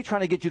the enemy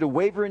trying to get you to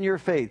waver in your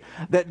faith.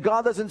 That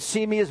God doesn't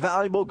see me as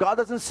valuable. God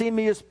doesn't see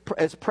me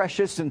as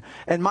precious. And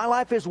my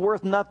life is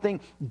worth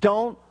nothing.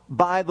 Don't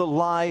buy the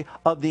lie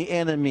of the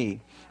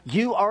enemy.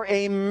 You are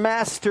a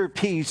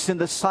masterpiece in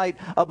the sight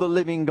of the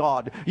living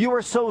God. You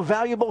are so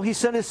valuable, He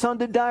sent His Son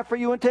to die for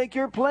you and take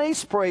your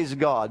place, praise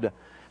God.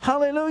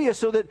 Hallelujah,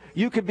 so that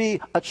you could be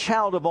a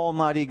child of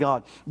Almighty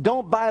God.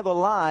 Don't buy the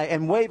lie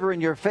and waver in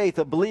your faith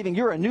of believing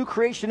you're a new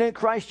creation in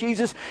Christ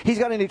Jesus. He's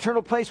got an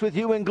eternal place with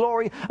you in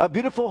glory, a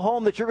beautiful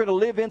home that you're going to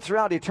live in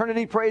throughout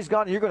eternity, praise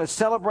God, and you're going to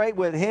celebrate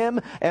with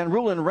Him and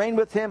rule and reign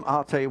with Him.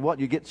 I'll tell you what,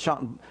 you get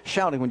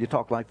shouting when you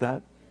talk like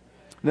that.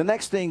 The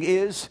next thing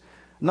is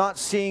not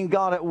seeing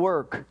God at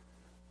work.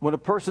 When a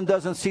person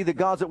doesn't see that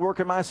God's at work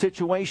in my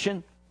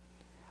situation,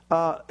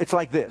 it's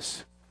like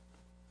this.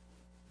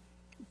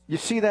 You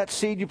see that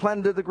seed you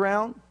planted in the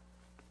ground?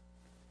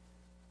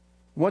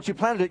 Once you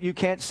planted it, you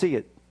can't see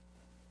it.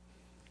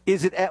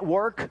 Is it at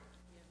work?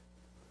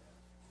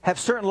 Have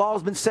certain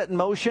laws been set in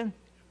motion?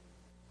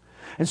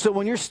 And so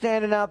when you're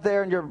standing out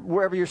there and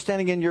wherever you're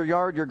standing in your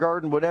yard, your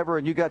garden, whatever,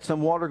 and you got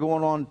some water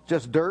going on,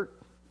 just dirt,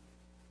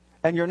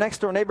 and your next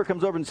door neighbor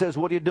comes over and says,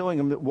 what are you doing?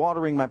 I'm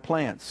watering my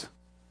plants.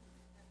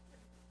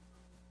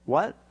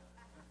 What?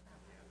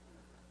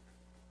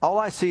 All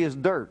I see is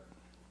dirt.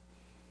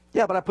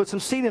 Yeah, but I put some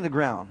seed in the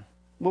ground.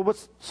 Well,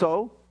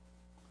 so?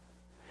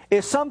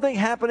 Is something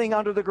happening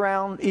under the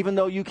ground even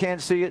though you can't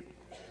see it?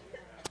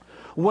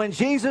 When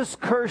Jesus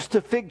cursed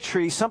the fig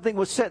tree, something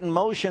was set in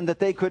motion that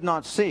they could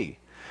not see.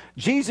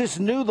 Jesus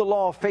knew the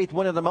law of faith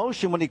went into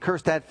motion when He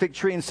cursed that fig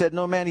tree and said,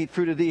 no man eat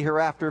fruit of thee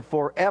hereafter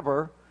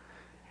forever.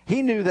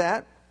 He knew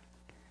that.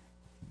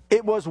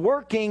 It was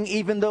working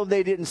even though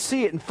they didn't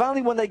see it. And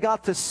finally when they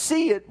got to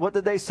see it, what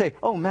did they say?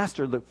 Oh,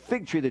 Master, the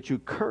fig tree that you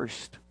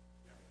cursed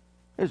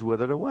is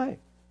withered away.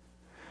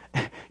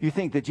 You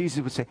think that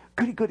Jesus would say,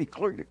 goody, goody,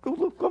 glory to God.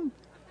 Look, come.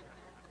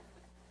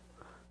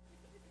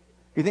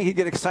 You think He'd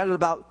get excited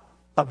about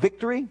a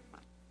victory?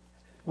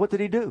 What did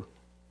He do?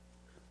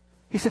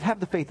 He said, have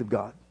the faith of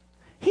God.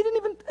 He didn't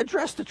even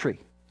address the tree.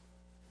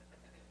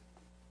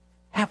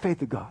 Have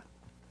faith of God.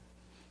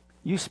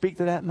 You speak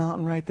to that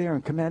mountain right there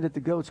and command it to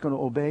go. It's going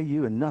to obey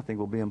you and nothing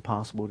will be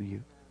impossible to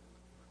you.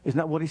 Isn't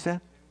that what He said?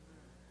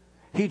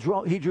 He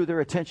drew their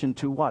attention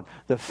to what?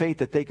 The faith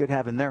that they could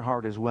have in their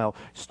heart as well.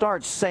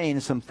 Start saying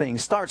some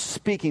things. Start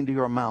speaking to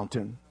your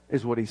mountain,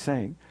 is what He's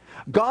saying.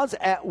 God's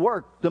at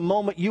work the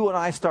moment you and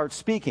I start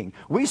speaking.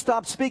 We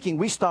stop speaking,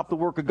 we stop the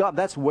work of God.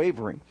 That's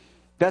wavering.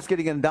 That's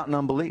getting into doubt and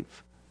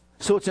unbelief.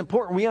 So it's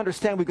important we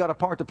understand we've got a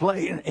part to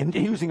play in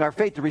using our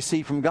faith to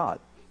receive from God.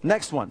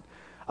 Next one.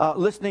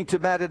 Listening to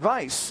bad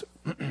advice.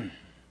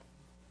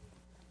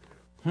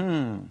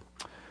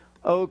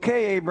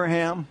 Okay,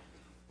 Abraham.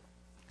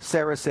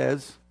 Sarah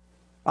says,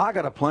 I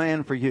got a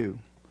plan for you.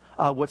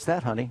 What's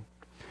that, honey?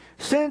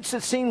 Since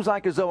it seems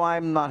like as though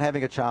I'm not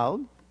having a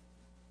child,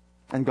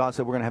 and God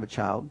said we're going to have a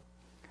child,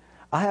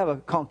 I have a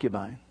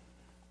concubine.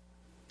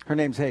 Her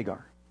name's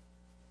Hagar.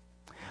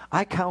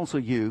 I counsel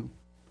you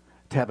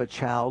to have a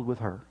child with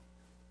her.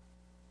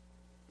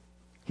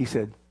 He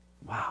said,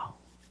 wow.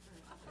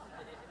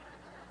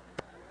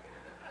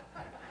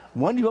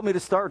 When do you want me to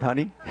start,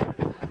 honey?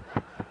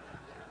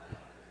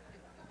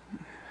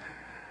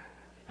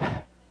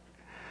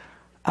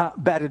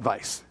 Bad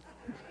advice.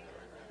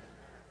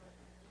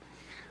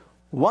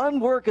 One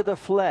work of the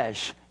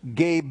flesh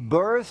gave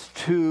birth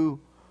to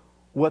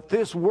what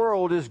this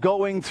world is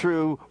going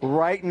through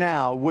right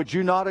now. Would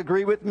you not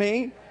agree with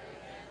me?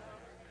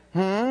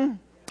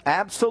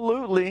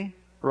 Absolutely,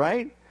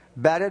 right?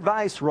 Bad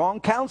advice, wrong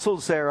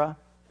counsel, Sarah.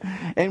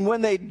 And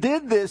when they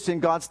did this,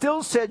 and God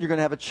still said, you're going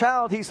to have a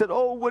child, he said,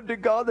 oh, would to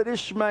God that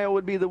Ishmael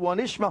would be the one.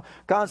 Ishmael,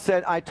 God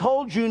said, I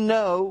told you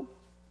no.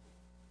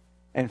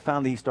 And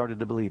finally he started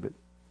to believe it.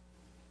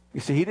 You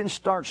see, he didn't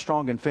start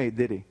strong in faith,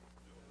 did he?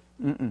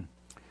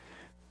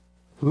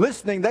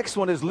 Listening, next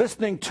one is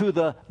listening to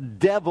the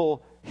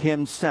devil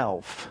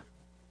himself.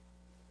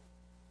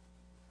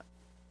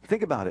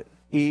 Think about it.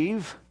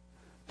 Eve,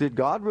 did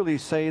God really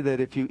say that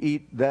if you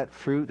eat that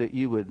fruit that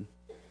you would,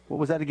 what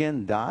was that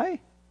again, die?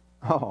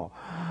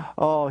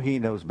 Oh, he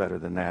knows better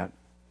than that.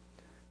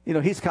 You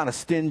know, he's kind of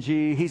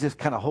stingy. He's just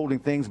kind of holding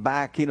things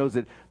back. He knows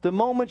that the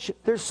moment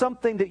there's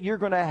something that you're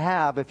going to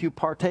have if you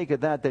partake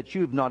of that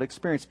you've not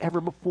experienced ever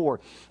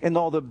before. And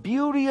all the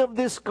beauty of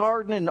this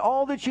garden and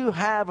all that you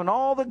have and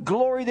all the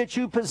glory that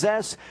you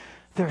possess,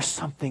 there's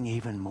something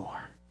even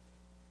more.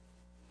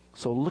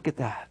 So look at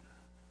that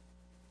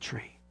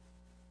tree.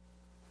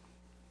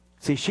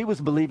 See, she was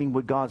believing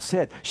what God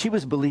said. She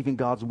was believing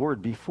God's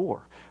word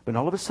before. But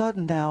all of a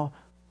sudden now,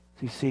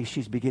 you see,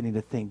 she's beginning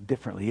to think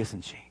differently,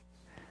 isn't she?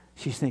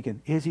 She's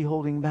thinking, is he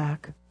holding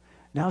back?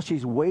 Now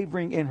she's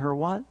wavering in her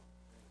what?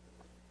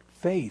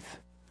 Faith.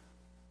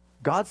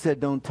 God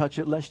said, don't touch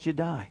it lest you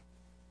die.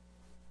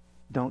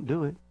 Don't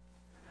do it.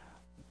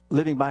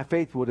 Living by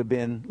faith would have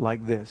been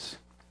like this.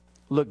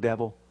 Look,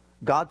 devil,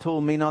 God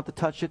told me not to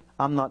touch it.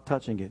 I'm not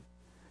touching it.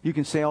 You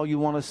can say all you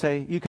want to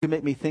say. You can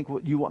make me think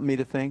what you want me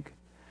to think.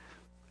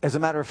 As a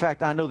matter of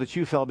fact, I know that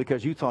you fell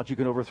because you thought you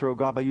could overthrow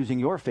God by using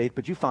your faith,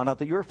 but you found out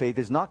that your faith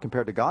is not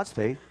compared to God's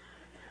faith.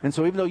 And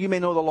so even though you may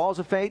know the laws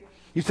of faith,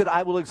 you said,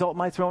 I will exalt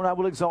my throne, I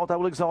will exalt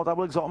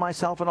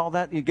myself and all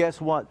that. You guess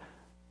what?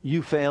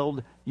 You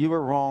failed. You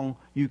were wrong.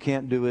 You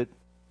can't do it.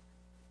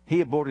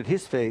 He aborted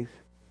his faith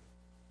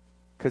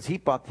because he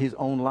bought his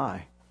own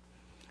lie.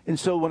 And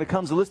so when it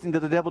comes to listening to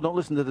the devil, don't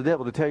listen to the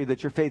devil to tell you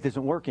that your faith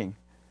isn't working.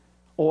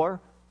 Or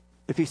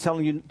if he's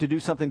telling you to do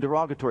something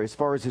derogatory as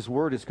far as his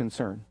word is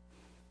concerned.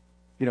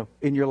 You know,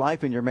 in your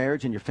life, in your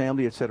marriage, in your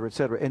family, et cetera, et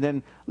cetera. And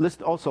then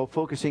also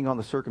focusing on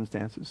the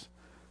circumstances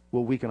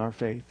will weaken our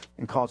faith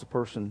and cause a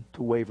person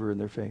to waver in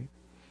their faith.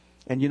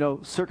 And you know,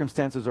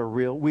 circumstances are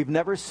real. We've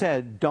never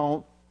said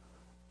don't,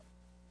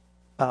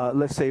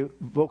 let's say,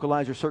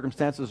 vocalize your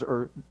circumstances,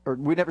 or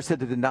we never said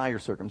to deny your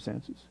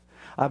circumstances.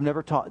 I've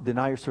never taught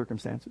deny your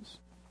circumstances.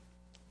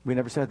 We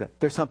never said that.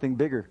 There's something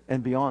bigger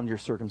and beyond your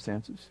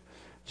circumstances.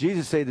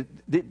 Jesus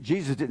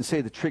didn't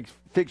say the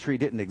fig tree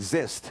didn't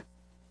exist.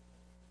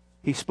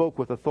 He spoke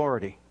with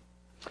authority.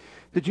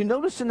 Did you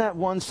notice in that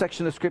one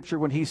section of Scripture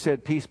when he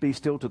said, peace be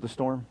still to the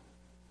storm?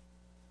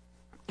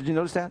 Did you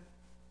notice that?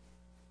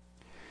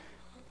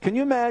 Can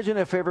you imagine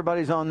if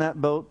everybody's on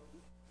that boat?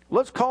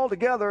 Let's call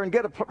together and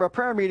get a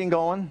prayer meeting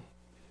going.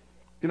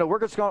 You know, we're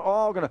just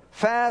all going to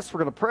fast.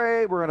 We're going to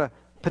pray. We're going to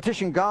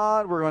petition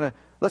God. We're going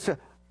to,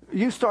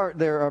 you start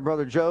there,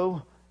 Brother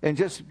Joe. And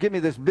just give me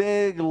this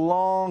big,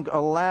 long,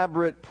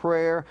 elaborate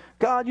prayer.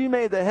 God, you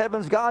made the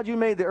heavens. God, you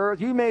made the earth.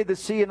 You made the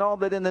sea and all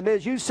that in the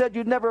midst. You said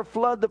you'd never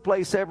flood the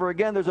place ever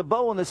again. There's a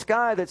bow in the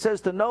sky that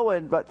says to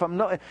Noah, but from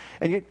Noah,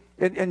 and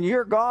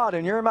you're God,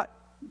 and you're my.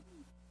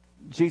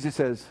 Jesus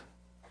says,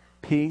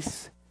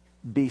 peace,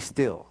 be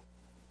still.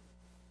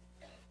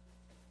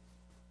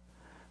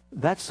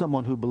 That's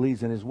someone who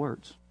believes in his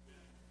words.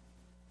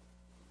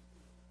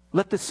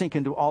 Let this sink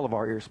into all of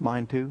our ears,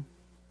 mine too.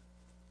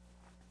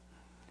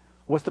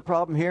 What's the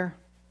problem here?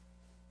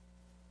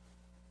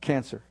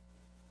 Cancer.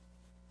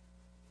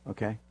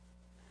 Okay?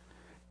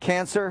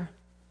 Cancer,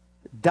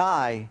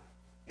 die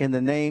in the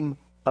name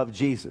of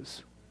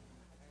Jesus.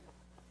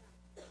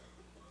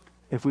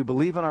 If we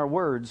believe in our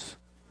words,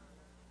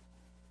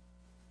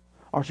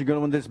 aren't you going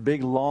to win this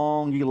big,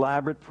 long,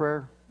 elaborate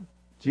prayer?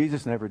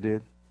 Jesus never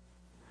did.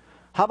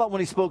 How about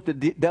when he spoke to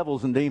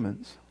devils and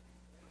demons?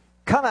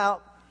 Come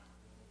out.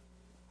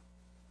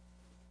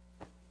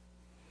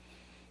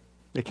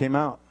 They came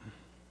out.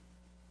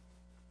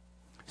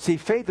 See,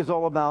 faith is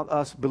all about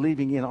us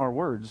believing in our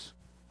words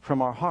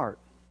from our heart.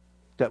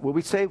 That what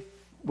we say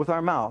with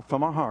our mouth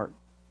from our heart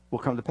will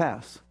come to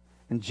pass.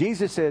 And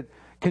Jesus said,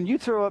 can you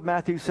throw up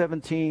Matthew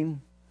 17:20?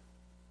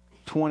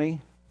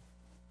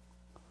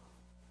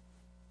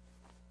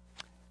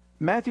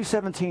 Matthew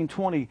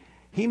 17:20,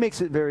 he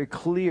makes it very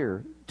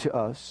clear to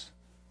us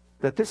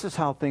that this is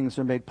how things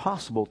are made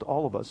possible to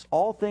all of us.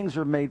 All things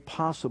are made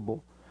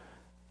possible.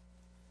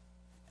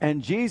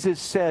 And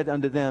Jesus said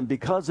unto them,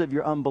 because of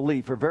your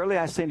unbelief, for verily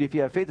I say unto you, if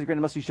you have faith as a grain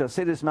of mustard, you shall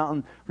say to this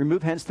mountain,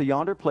 remove hence to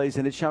yonder place,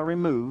 and it shall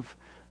remove.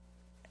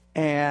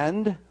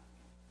 and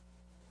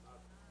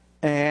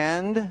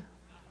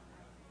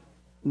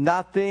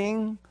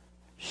nothing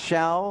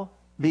shall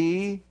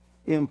be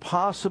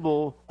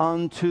impossible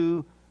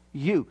unto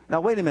you.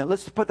 Now wait a minute,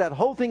 let's put that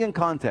whole thing in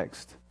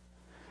context.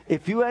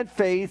 If you had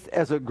faith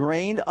as a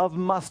grain of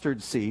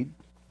mustard seed,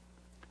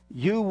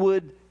 you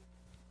would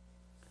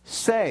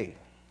say,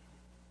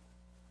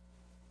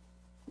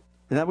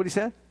 isn't that what he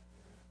said?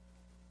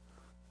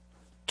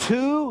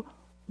 To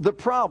the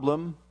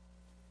problem,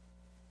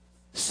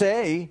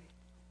 say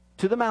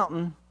to the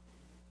mountain,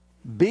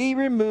 be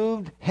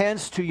removed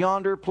hence to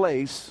yonder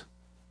place,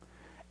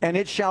 and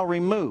it shall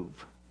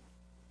remove,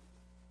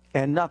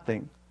 and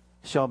nothing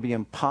shall be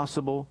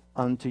impossible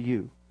unto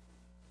you.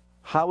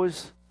 How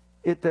is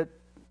it that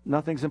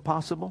nothing's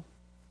impossible?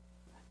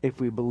 If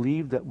we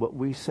believe that what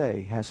we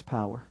say has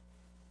power.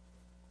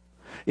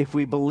 If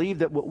we believe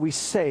that what we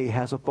say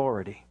has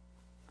authority.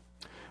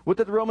 What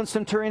did the Roman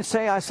centurion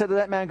say? I said to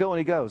that man, go, and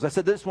he goes. I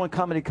said to this one,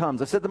 come, and he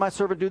comes. I said to my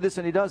servant, do this,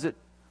 and he does it.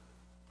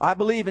 I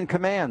believe in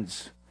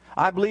commands.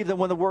 I believe that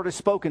when the word is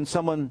spoken,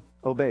 someone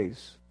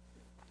obeys.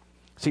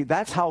 See,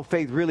 that's how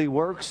faith really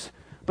works.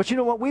 But you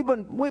know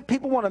what?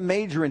 People want to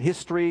major in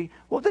history.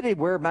 What did they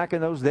wear back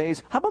in those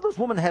days? How about those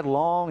women that had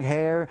long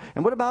hair?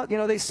 And what about,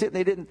 they sit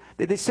and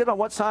they sit on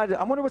what side?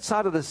 I wonder what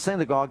side of the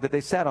synagogue that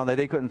they sat on that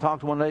they couldn't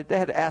talk to one another. They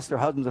had to ask their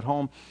husbands at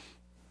home.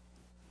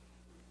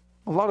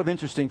 A lot of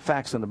interesting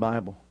facts in the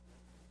Bible.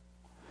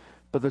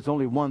 But there's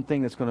only one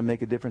thing that's going to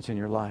make a difference in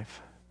your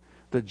life.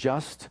 The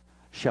just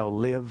shall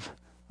live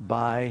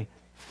by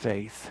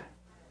faith.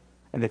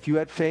 And if you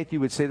had faith,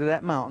 you would say to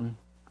that mountain,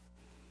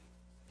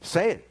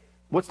 say it.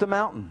 What's the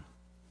mountain?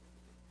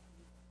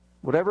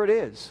 Whatever it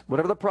is,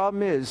 whatever the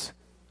problem is,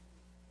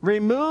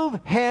 remove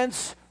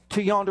hence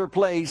to yonder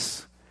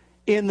place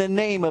in the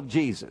name of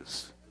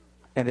Jesus.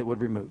 And it would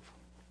remove.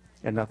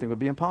 And nothing would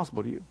be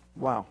impossible to you.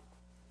 Wow.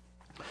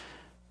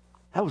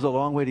 That was a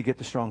long way to get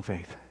to strong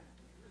faith.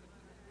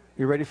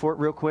 You ready for it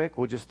real quick?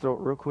 We'll just throw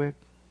it real quick.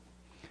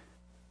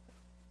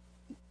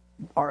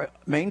 Our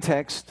main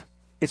text,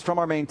 it's from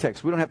our main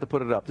text. We don't have to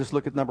put it up. Just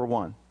look at number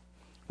 1.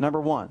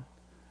 Number 1.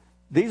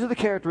 These are the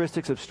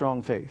characteristics of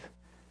strong faith.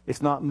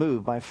 It's not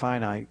moved by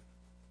finite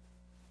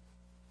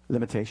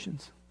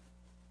limitations.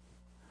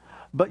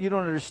 But you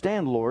don't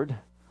understand, Lord.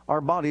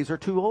 Our bodies are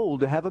too old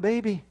to have a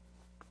baby.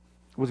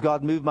 Was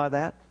God moved by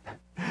that?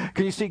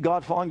 Can you see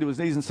God falling to his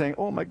knees and saying,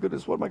 oh my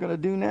goodness, what am I going to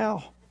do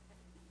now?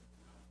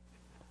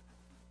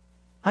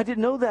 I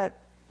didn't know that.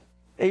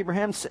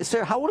 Abraham,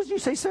 Sarah, how old did you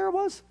say Sarah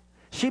was?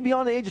 She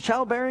beyond the age of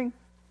childbearing?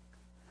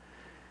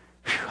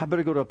 Whew, I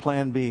better go to a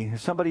plan B.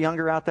 Is somebody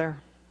younger out there?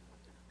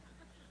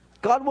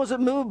 God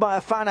wasn't moved by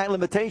a finite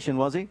limitation,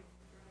 was he?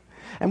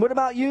 And what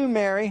about you,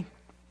 Mary?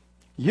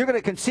 You're going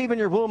to conceive in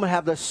your womb and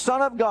have the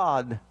Son of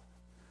God.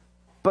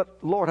 But,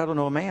 Lord, I don't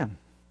know a man.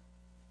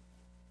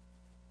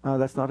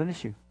 That's not an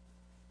issue.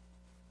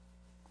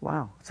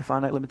 Wow, it's a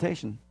finite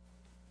limitation.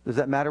 Does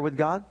that matter with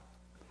God?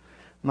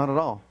 Not at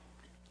all.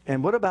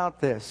 And what about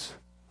this?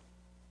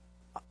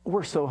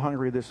 We're so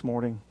hungry this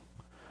morning.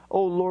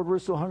 Oh, Lord, we're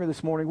so hungry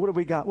this morning. What have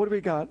we got? What have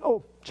we got?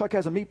 Oh, Chuck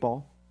has a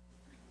meatball.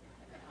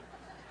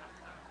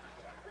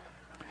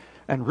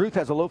 And Ruth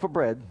has a loaf of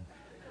bread.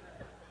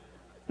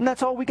 And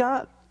that's all we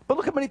got. But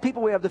look how many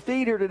people we have to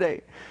feed here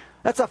today.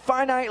 That's a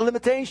finite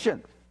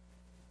limitation.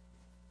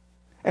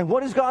 And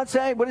what does God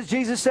say? What does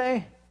Jesus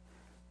say?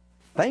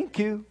 Thank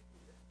you.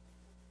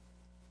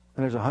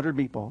 And there's 100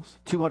 meatballs,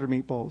 200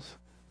 meatballs.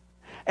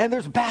 And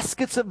there's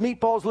baskets of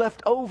meatballs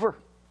left over.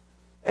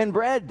 And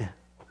bread.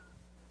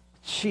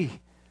 Gee.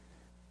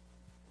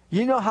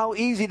 You know how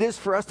easy it is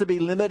for us to be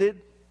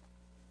limited?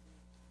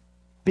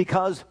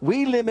 Because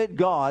we limit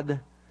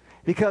God.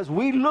 Because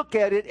we look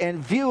at it and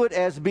view it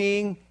as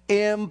being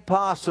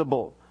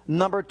impossible.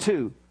 Number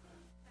 2.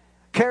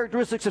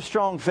 Characteristics of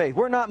strong faith.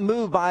 We're not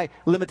moved by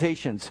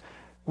limitations.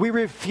 We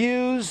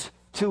refuse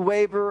to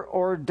waver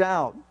or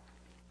doubt.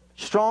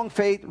 Strong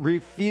faith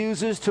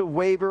refuses to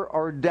waver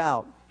or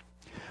doubt.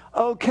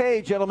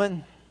 Okay,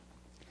 gentlemen.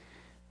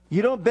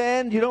 You don't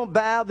bend, you don't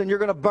bow, then you're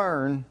going to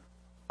burn.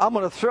 I'm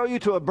going to throw you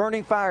to a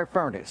burning fire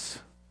furnace.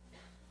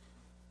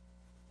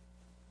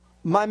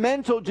 My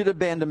men told you to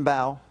bend and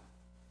bow.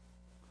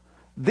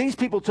 These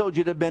people told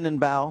you to bend and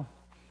bow.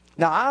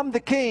 Now, I'm the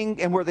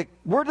king, and where the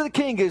word of the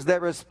king is,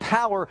 there is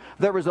power,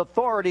 there is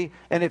authority,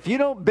 and if you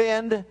don't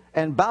bend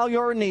and bow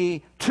your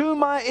knee to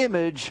my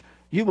image,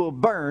 you will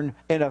burn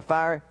in a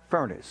fire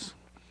furnace.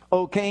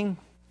 O king,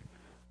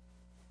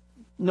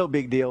 no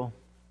big deal.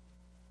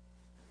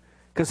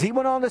 Because he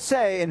went on to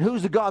say, and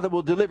who's the God that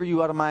will deliver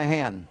you out of my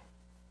hand?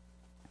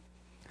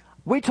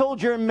 We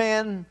told your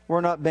men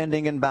we're not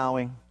bending and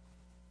bowing.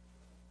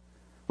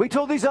 We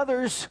told these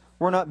others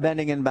we're not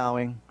bending and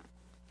bowing.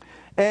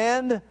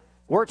 And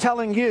we're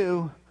telling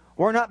you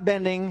we're not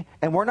bending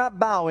and we're not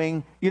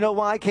bowing. You know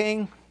why,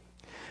 king?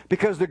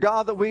 Because the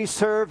God that we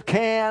serve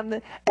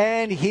can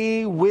and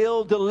he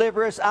will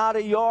deliver us out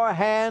of your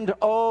hand,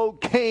 O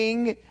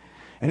king.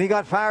 And he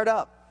got fired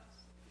up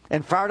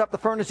and fired up the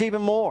furnace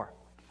even more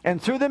and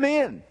threw them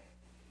in.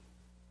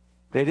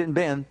 They didn't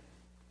bend.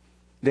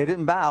 They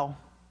didn't bow.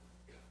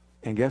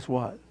 And guess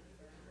what?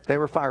 They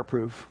were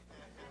fireproof.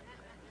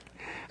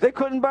 They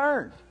couldn't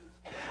burn.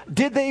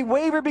 Did they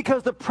waver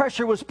because the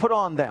pressure was put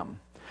on them?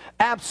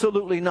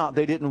 Absolutely not.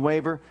 They didn't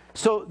waver.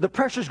 So the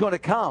pressure's going to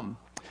come.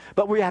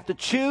 But we have to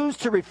choose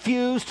to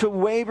refuse to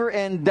waver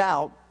and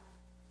doubt,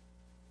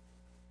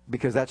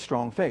 because that's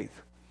strong faith.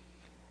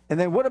 And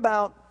then what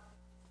about,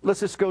 let's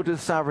just go to the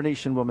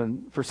Syrophoenician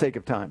woman for sake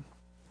of time.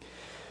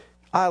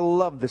 I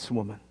love this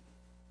woman.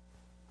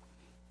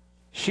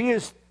 She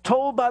is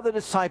told by the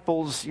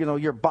disciples,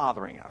 you're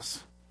bothering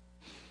us.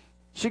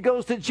 She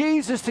goes to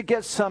Jesus to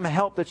get some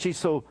help that she's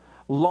so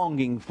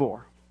longing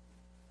for.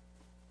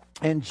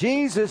 And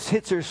Jesus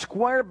hits her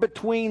square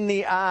between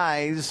the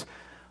eyes.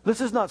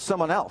 This is not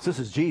someone else. This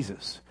is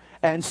Jesus.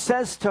 And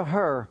says to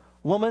her,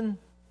 woman,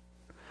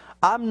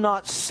 I'm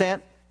not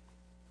sent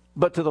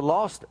but to the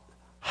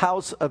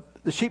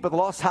sheep of the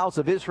lost house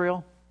of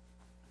Israel.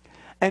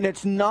 And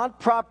it's not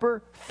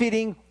proper,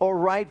 fitting, or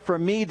right for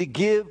me to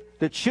give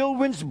the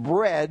children's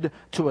bread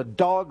to a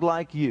dog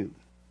like you.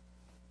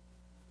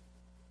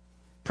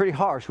 Pretty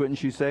harsh,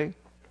 wouldn't you say?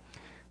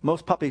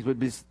 Most puppies would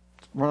be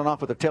running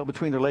off with their tail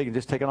between their legs and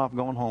just taking off and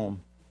going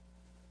home.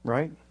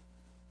 Right?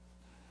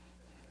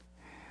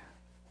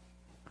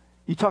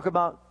 You talk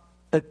about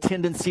a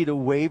tendency to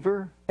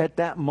waver at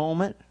that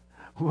moment.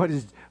 What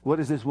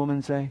does this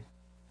woman say?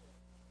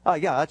 Oh,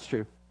 yeah, that's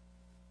true.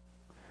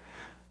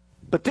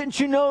 But didn't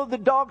you know the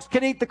dogs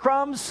can eat the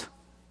crumbs?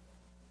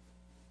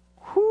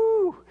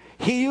 Whew.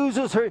 He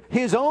uses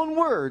his own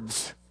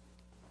words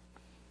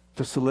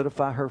to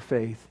solidify her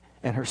faith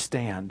and her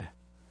stand.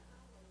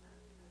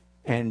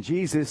 And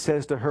Jesus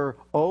says to her,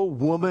 "O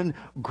woman,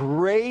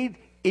 great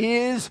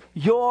is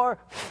your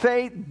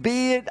faith,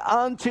 be it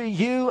unto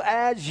you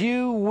as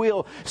you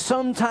will."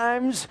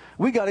 Sometimes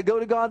we got to go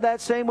to God that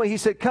same way. He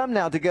said, "Come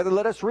now together,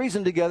 let us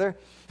reason together,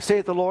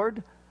 saith the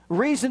Lord."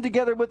 Reason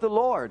together with the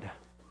Lord.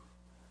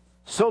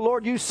 So,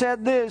 Lord, you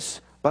said this,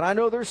 but I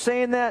know they're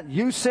saying that.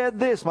 You said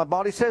this, my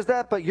body says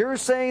that, but you're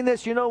saying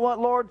this. You know what,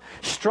 Lord?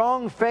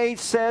 Strong faith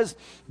says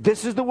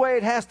this is the way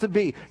it has to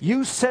be.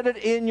 You said it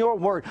in your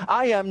word.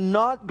 I am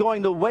not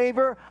going to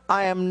waver.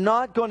 I am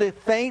not going to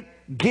faint,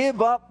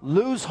 give up,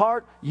 lose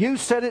heart. You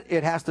said it.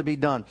 It has to be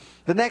done.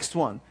 The next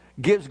one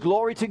gives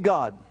glory to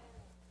God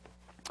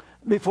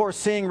before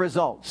seeing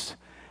results.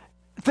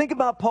 Think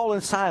about Paul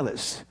and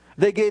Silas.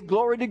 They gave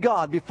glory to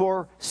God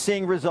before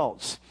seeing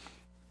results.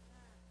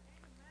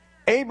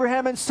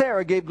 Abraham and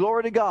Sarah gave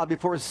glory to God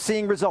before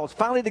seeing results.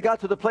 Finally, they got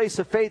to the place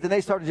of faith and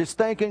they started just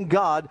thanking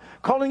God,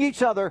 calling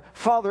each other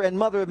Father and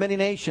Mother of many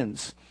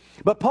nations.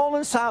 But Paul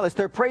and Silas,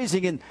 they're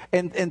praising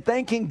and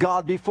thanking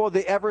God before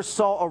they ever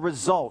saw a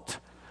result.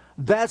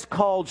 That's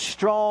called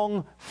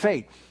strong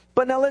faith.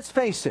 But now let's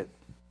face it.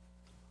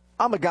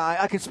 I'm a guy,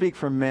 I can speak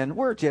for men.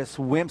 We're just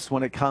wimps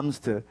when it comes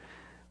to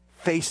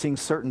facing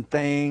certain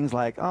things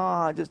like,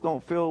 I just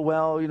don't feel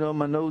well.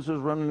 My nose is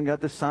running. Got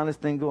this sinus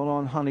thing going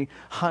on.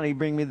 Honey,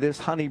 bring me this.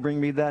 Honey,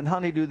 bring me that.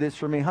 Honey, do this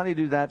for me. Honey,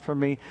 do that for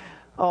me.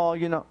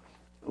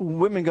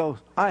 Women go,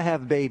 I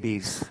have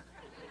babies.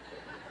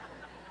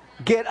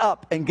 Get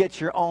up and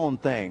get your own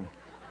thing.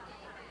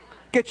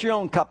 Get your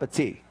own cup of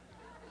tea.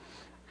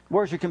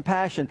 Where's your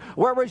compassion?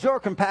 Where was your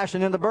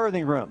compassion in the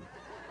birthing room?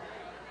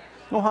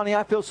 Oh, honey,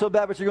 I feel so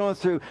bad what you're going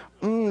through.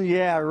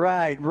 Yeah,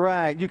 right.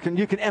 You can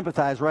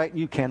empathize, right?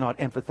 You cannot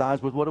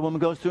empathize with what a woman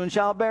goes through in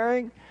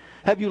childbearing.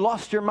 Have you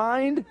lost your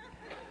mind?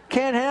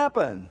 Can't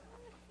happen.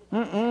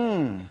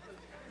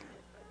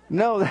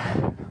 No.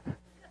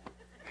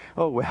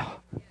 Oh,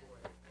 well.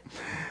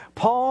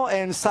 Paul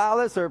and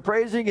Silas are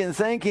praising and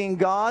thanking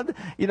God.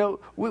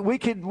 We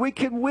could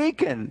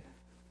weaken.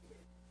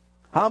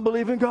 I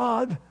believe in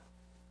God.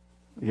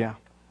 Yeah.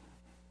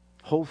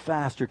 Hold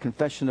fast your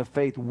confession of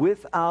faith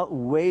without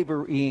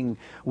wavering,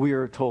 we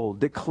are told.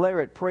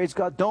 Declare it. Praise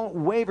God. Don't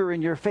waver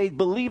in your faith.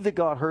 Believe that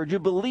God heard you.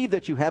 Believe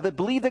that you have it.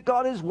 Believe that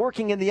God is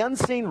working in the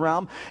unseen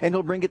realm and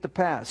He'll bring it to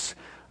pass.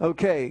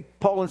 Okay,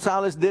 Paul and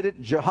Silas did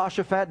it.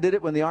 Jehoshaphat did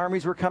it when the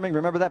armies were coming.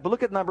 Remember that? But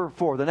look at number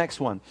 4, the next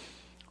one.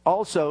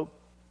 Also,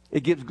 he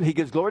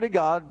gives glory to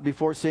God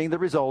before seeing the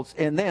results,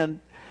 and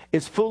then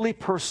is fully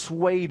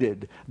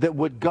persuaded that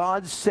what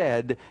God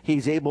said,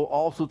 He's able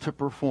also to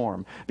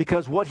perform.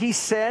 Because what He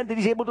said that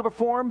He's able to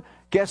perform,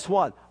 guess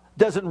what?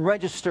 Doesn't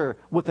register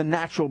with the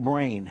natural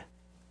brain.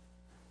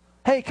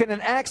 Hey, can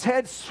an axe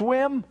head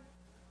swim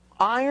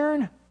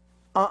iron?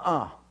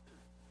 Throw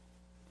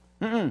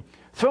them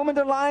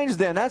into lines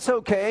then. That's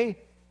okay.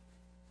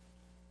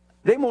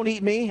 They won't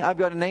eat me. I've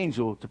got an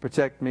angel to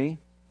protect me.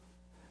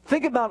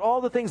 Think about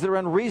all the things that are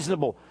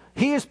unreasonable.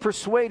 He is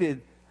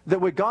persuaded that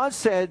what God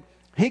said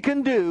He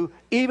can do,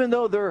 even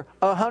though they're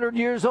 100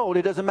 years old.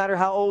 It doesn't matter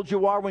how old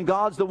you are when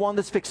God's the one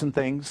that's fixing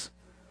things.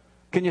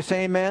 Can you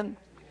say amen?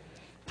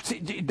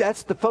 See,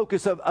 that's the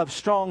focus of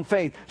strong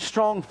faith.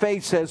 Strong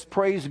faith says,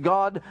 praise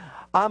God,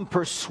 I'm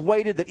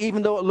persuaded that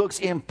even though it looks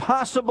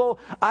impossible,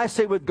 I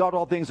say with God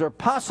all things are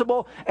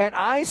possible. And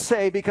I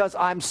say, because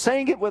I'm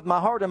saying it with my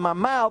heart and my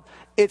mouth,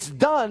 it's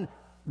done.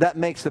 That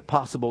makes it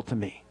possible to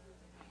me.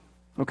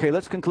 Okay,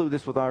 let's conclude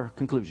this with our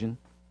conclusion.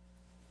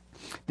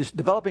 This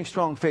developing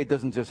strong faith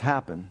doesn't just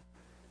happen.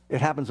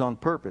 It happens on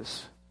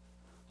purpose.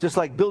 Just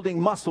like building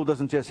muscle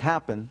doesn't just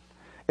happen.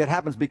 It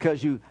happens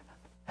because you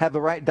have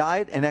the right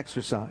diet and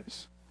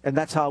exercise. And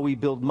that's how we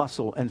build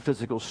muscle and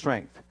physical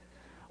strength.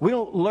 We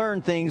don't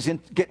learn things and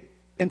get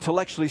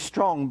intellectually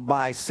strong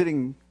by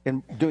sitting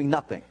and doing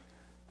nothing.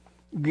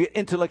 Get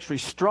intellectually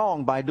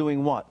strong by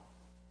doing what?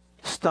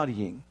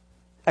 Studying,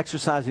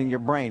 exercising your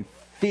brain,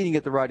 feeding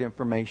it the right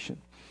information.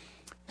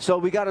 So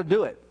we got to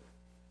do it.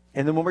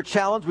 And then when we're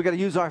challenged, we got to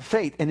use our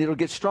faith, and it'll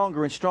get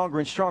stronger and stronger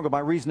and stronger by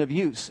reason of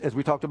use, as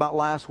we talked about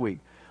last week.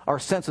 Our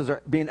senses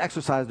are being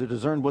exercised to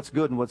discern what's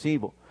good and what's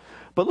evil.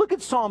 But look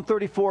at Psalm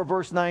 34,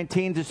 verse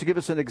 19, just to give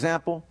us an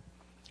example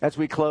as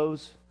we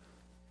close.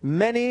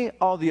 Many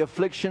are the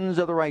afflictions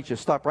of the righteous.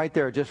 Stop right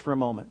there just for a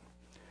moment.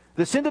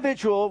 This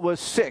individual was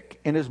sick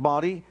in his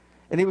body,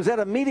 and he was at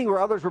a meeting where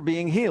others were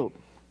being healed.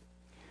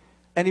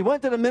 And he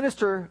went to the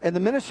minister, and the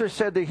minister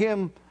said to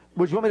him,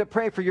 would you want me to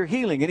pray for your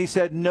healing? And he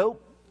said,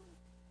 nope.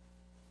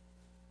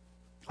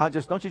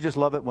 Don't you just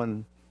love it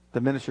when the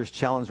minister's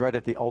challenged right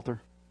at the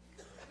altar?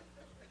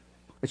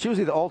 It's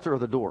usually the altar or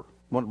the door,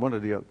 one or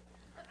the other.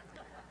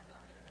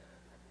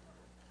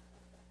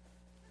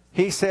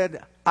 He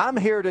said, I'm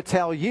here to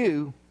tell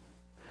you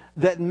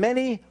that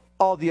many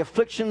are the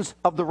afflictions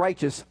of the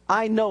righteous.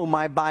 I know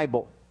my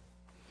Bible.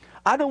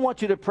 I don't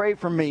want you to pray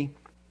for me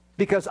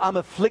because I'm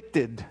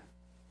afflicted,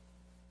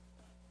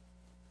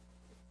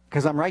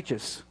 because I'm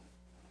righteous.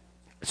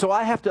 So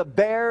I have to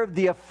bear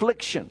the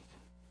affliction.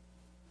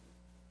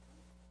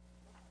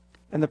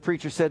 And the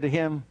preacher said to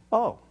him,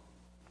 oh,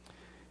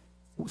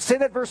 say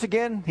that verse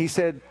again. He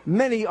said,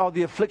 many are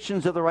the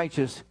afflictions of the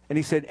righteous. And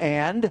he said,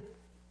 and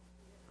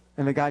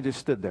the guy just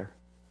stood there.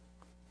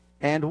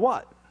 And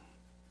what?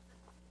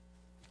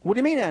 What do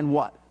you mean, and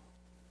what?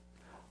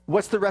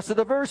 What's the rest of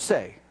the verse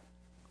say?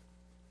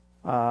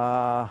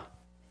 I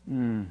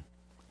don't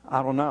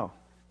know.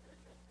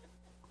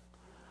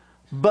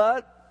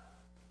 But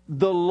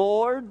the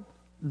Lord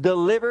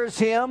delivers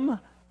him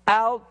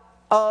out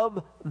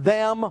of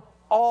them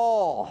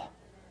all.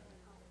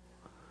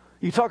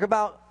 You talk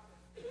about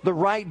the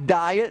right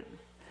diet.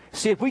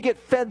 See, if we get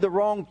fed the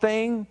wrong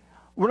thing,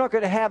 we're not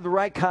going to have the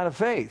right kind of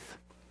faith.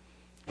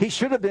 He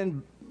should have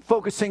been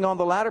focusing on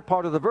the latter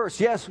part of the verse.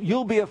 Yes,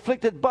 you'll be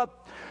afflicted,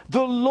 but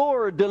the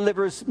Lord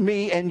delivers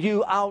me and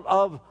you out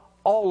of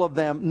all of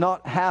them,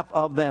 not half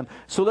of them.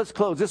 So let's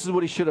close. This is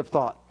what he should have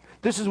thought.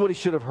 This is what he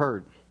should have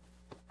heard.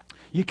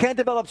 You can't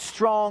develop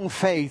strong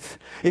faith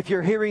if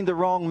you're hearing the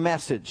wrong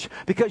message,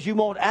 because you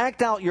won't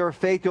act out your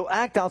faith. You'll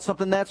act out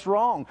something that's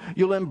wrong.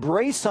 You'll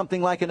embrace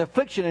something like an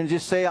affliction and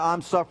just say,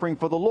 I'm suffering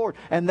for the Lord.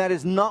 And that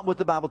is not what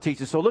the Bible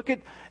teaches. So look at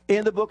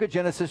in the book of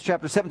Genesis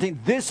chapter 17.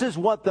 This is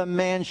what the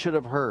man should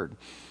have heard.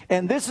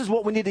 And this is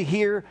what we need to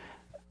hear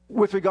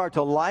with regard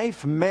to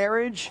life,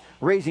 marriage,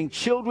 raising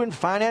children,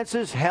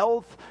 finances,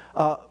 health,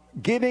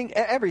 giving,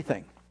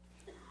 everything.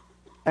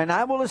 And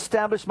I will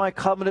establish my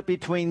covenant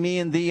between me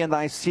and thee and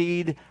thy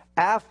seed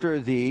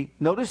after thee.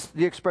 Notice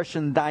the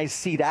expression, thy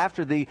seed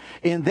after thee,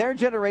 in their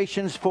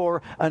generations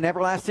for an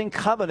everlasting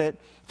covenant,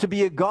 to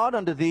be a God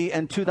unto thee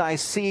and to thy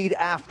seed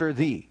after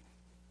thee.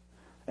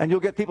 And you'll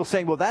get people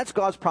saying, well, that's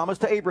God's promise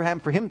to Abraham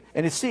for him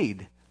and his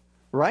seed.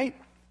 Right?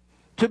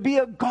 To be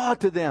a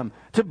God to them,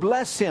 to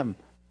bless him,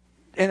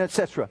 and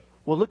etc.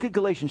 Well, look at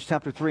Galatians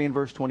chapter 3 and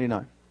verse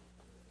 29.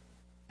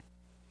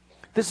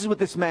 This is what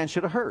this man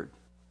should have heard,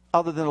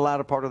 other than the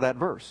latter part of that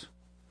verse.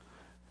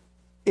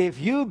 If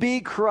you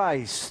be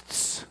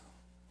Christ's,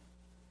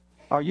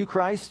 are you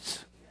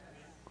Christ's?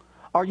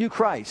 Are you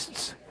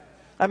Christ's?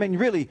 I mean,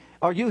 really,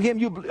 are you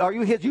him? Are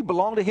you his? You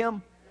belong to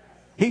him?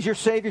 He's your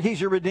Savior. He's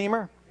your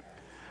Redeemer.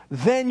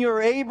 Then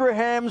you're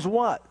Abraham's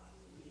what?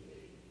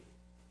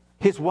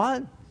 His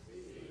what?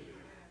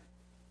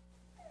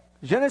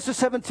 Genesis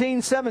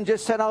 17:7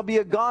 just said, I'll be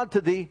a God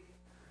to thee.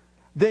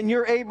 Then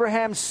you're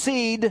Abraham's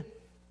seed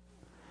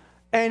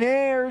and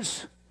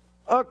heirs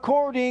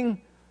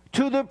according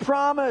to the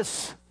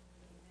promise.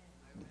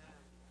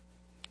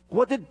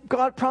 What did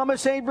God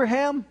promise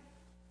Abraham?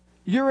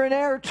 You're an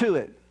heir to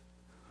it.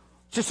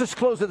 Just let's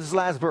close with this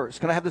last verse.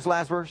 Can I have this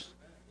last verse?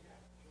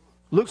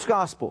 Luke's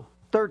Gospel,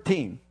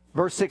 13,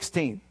 verse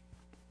 16.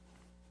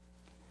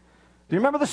 Do you remember the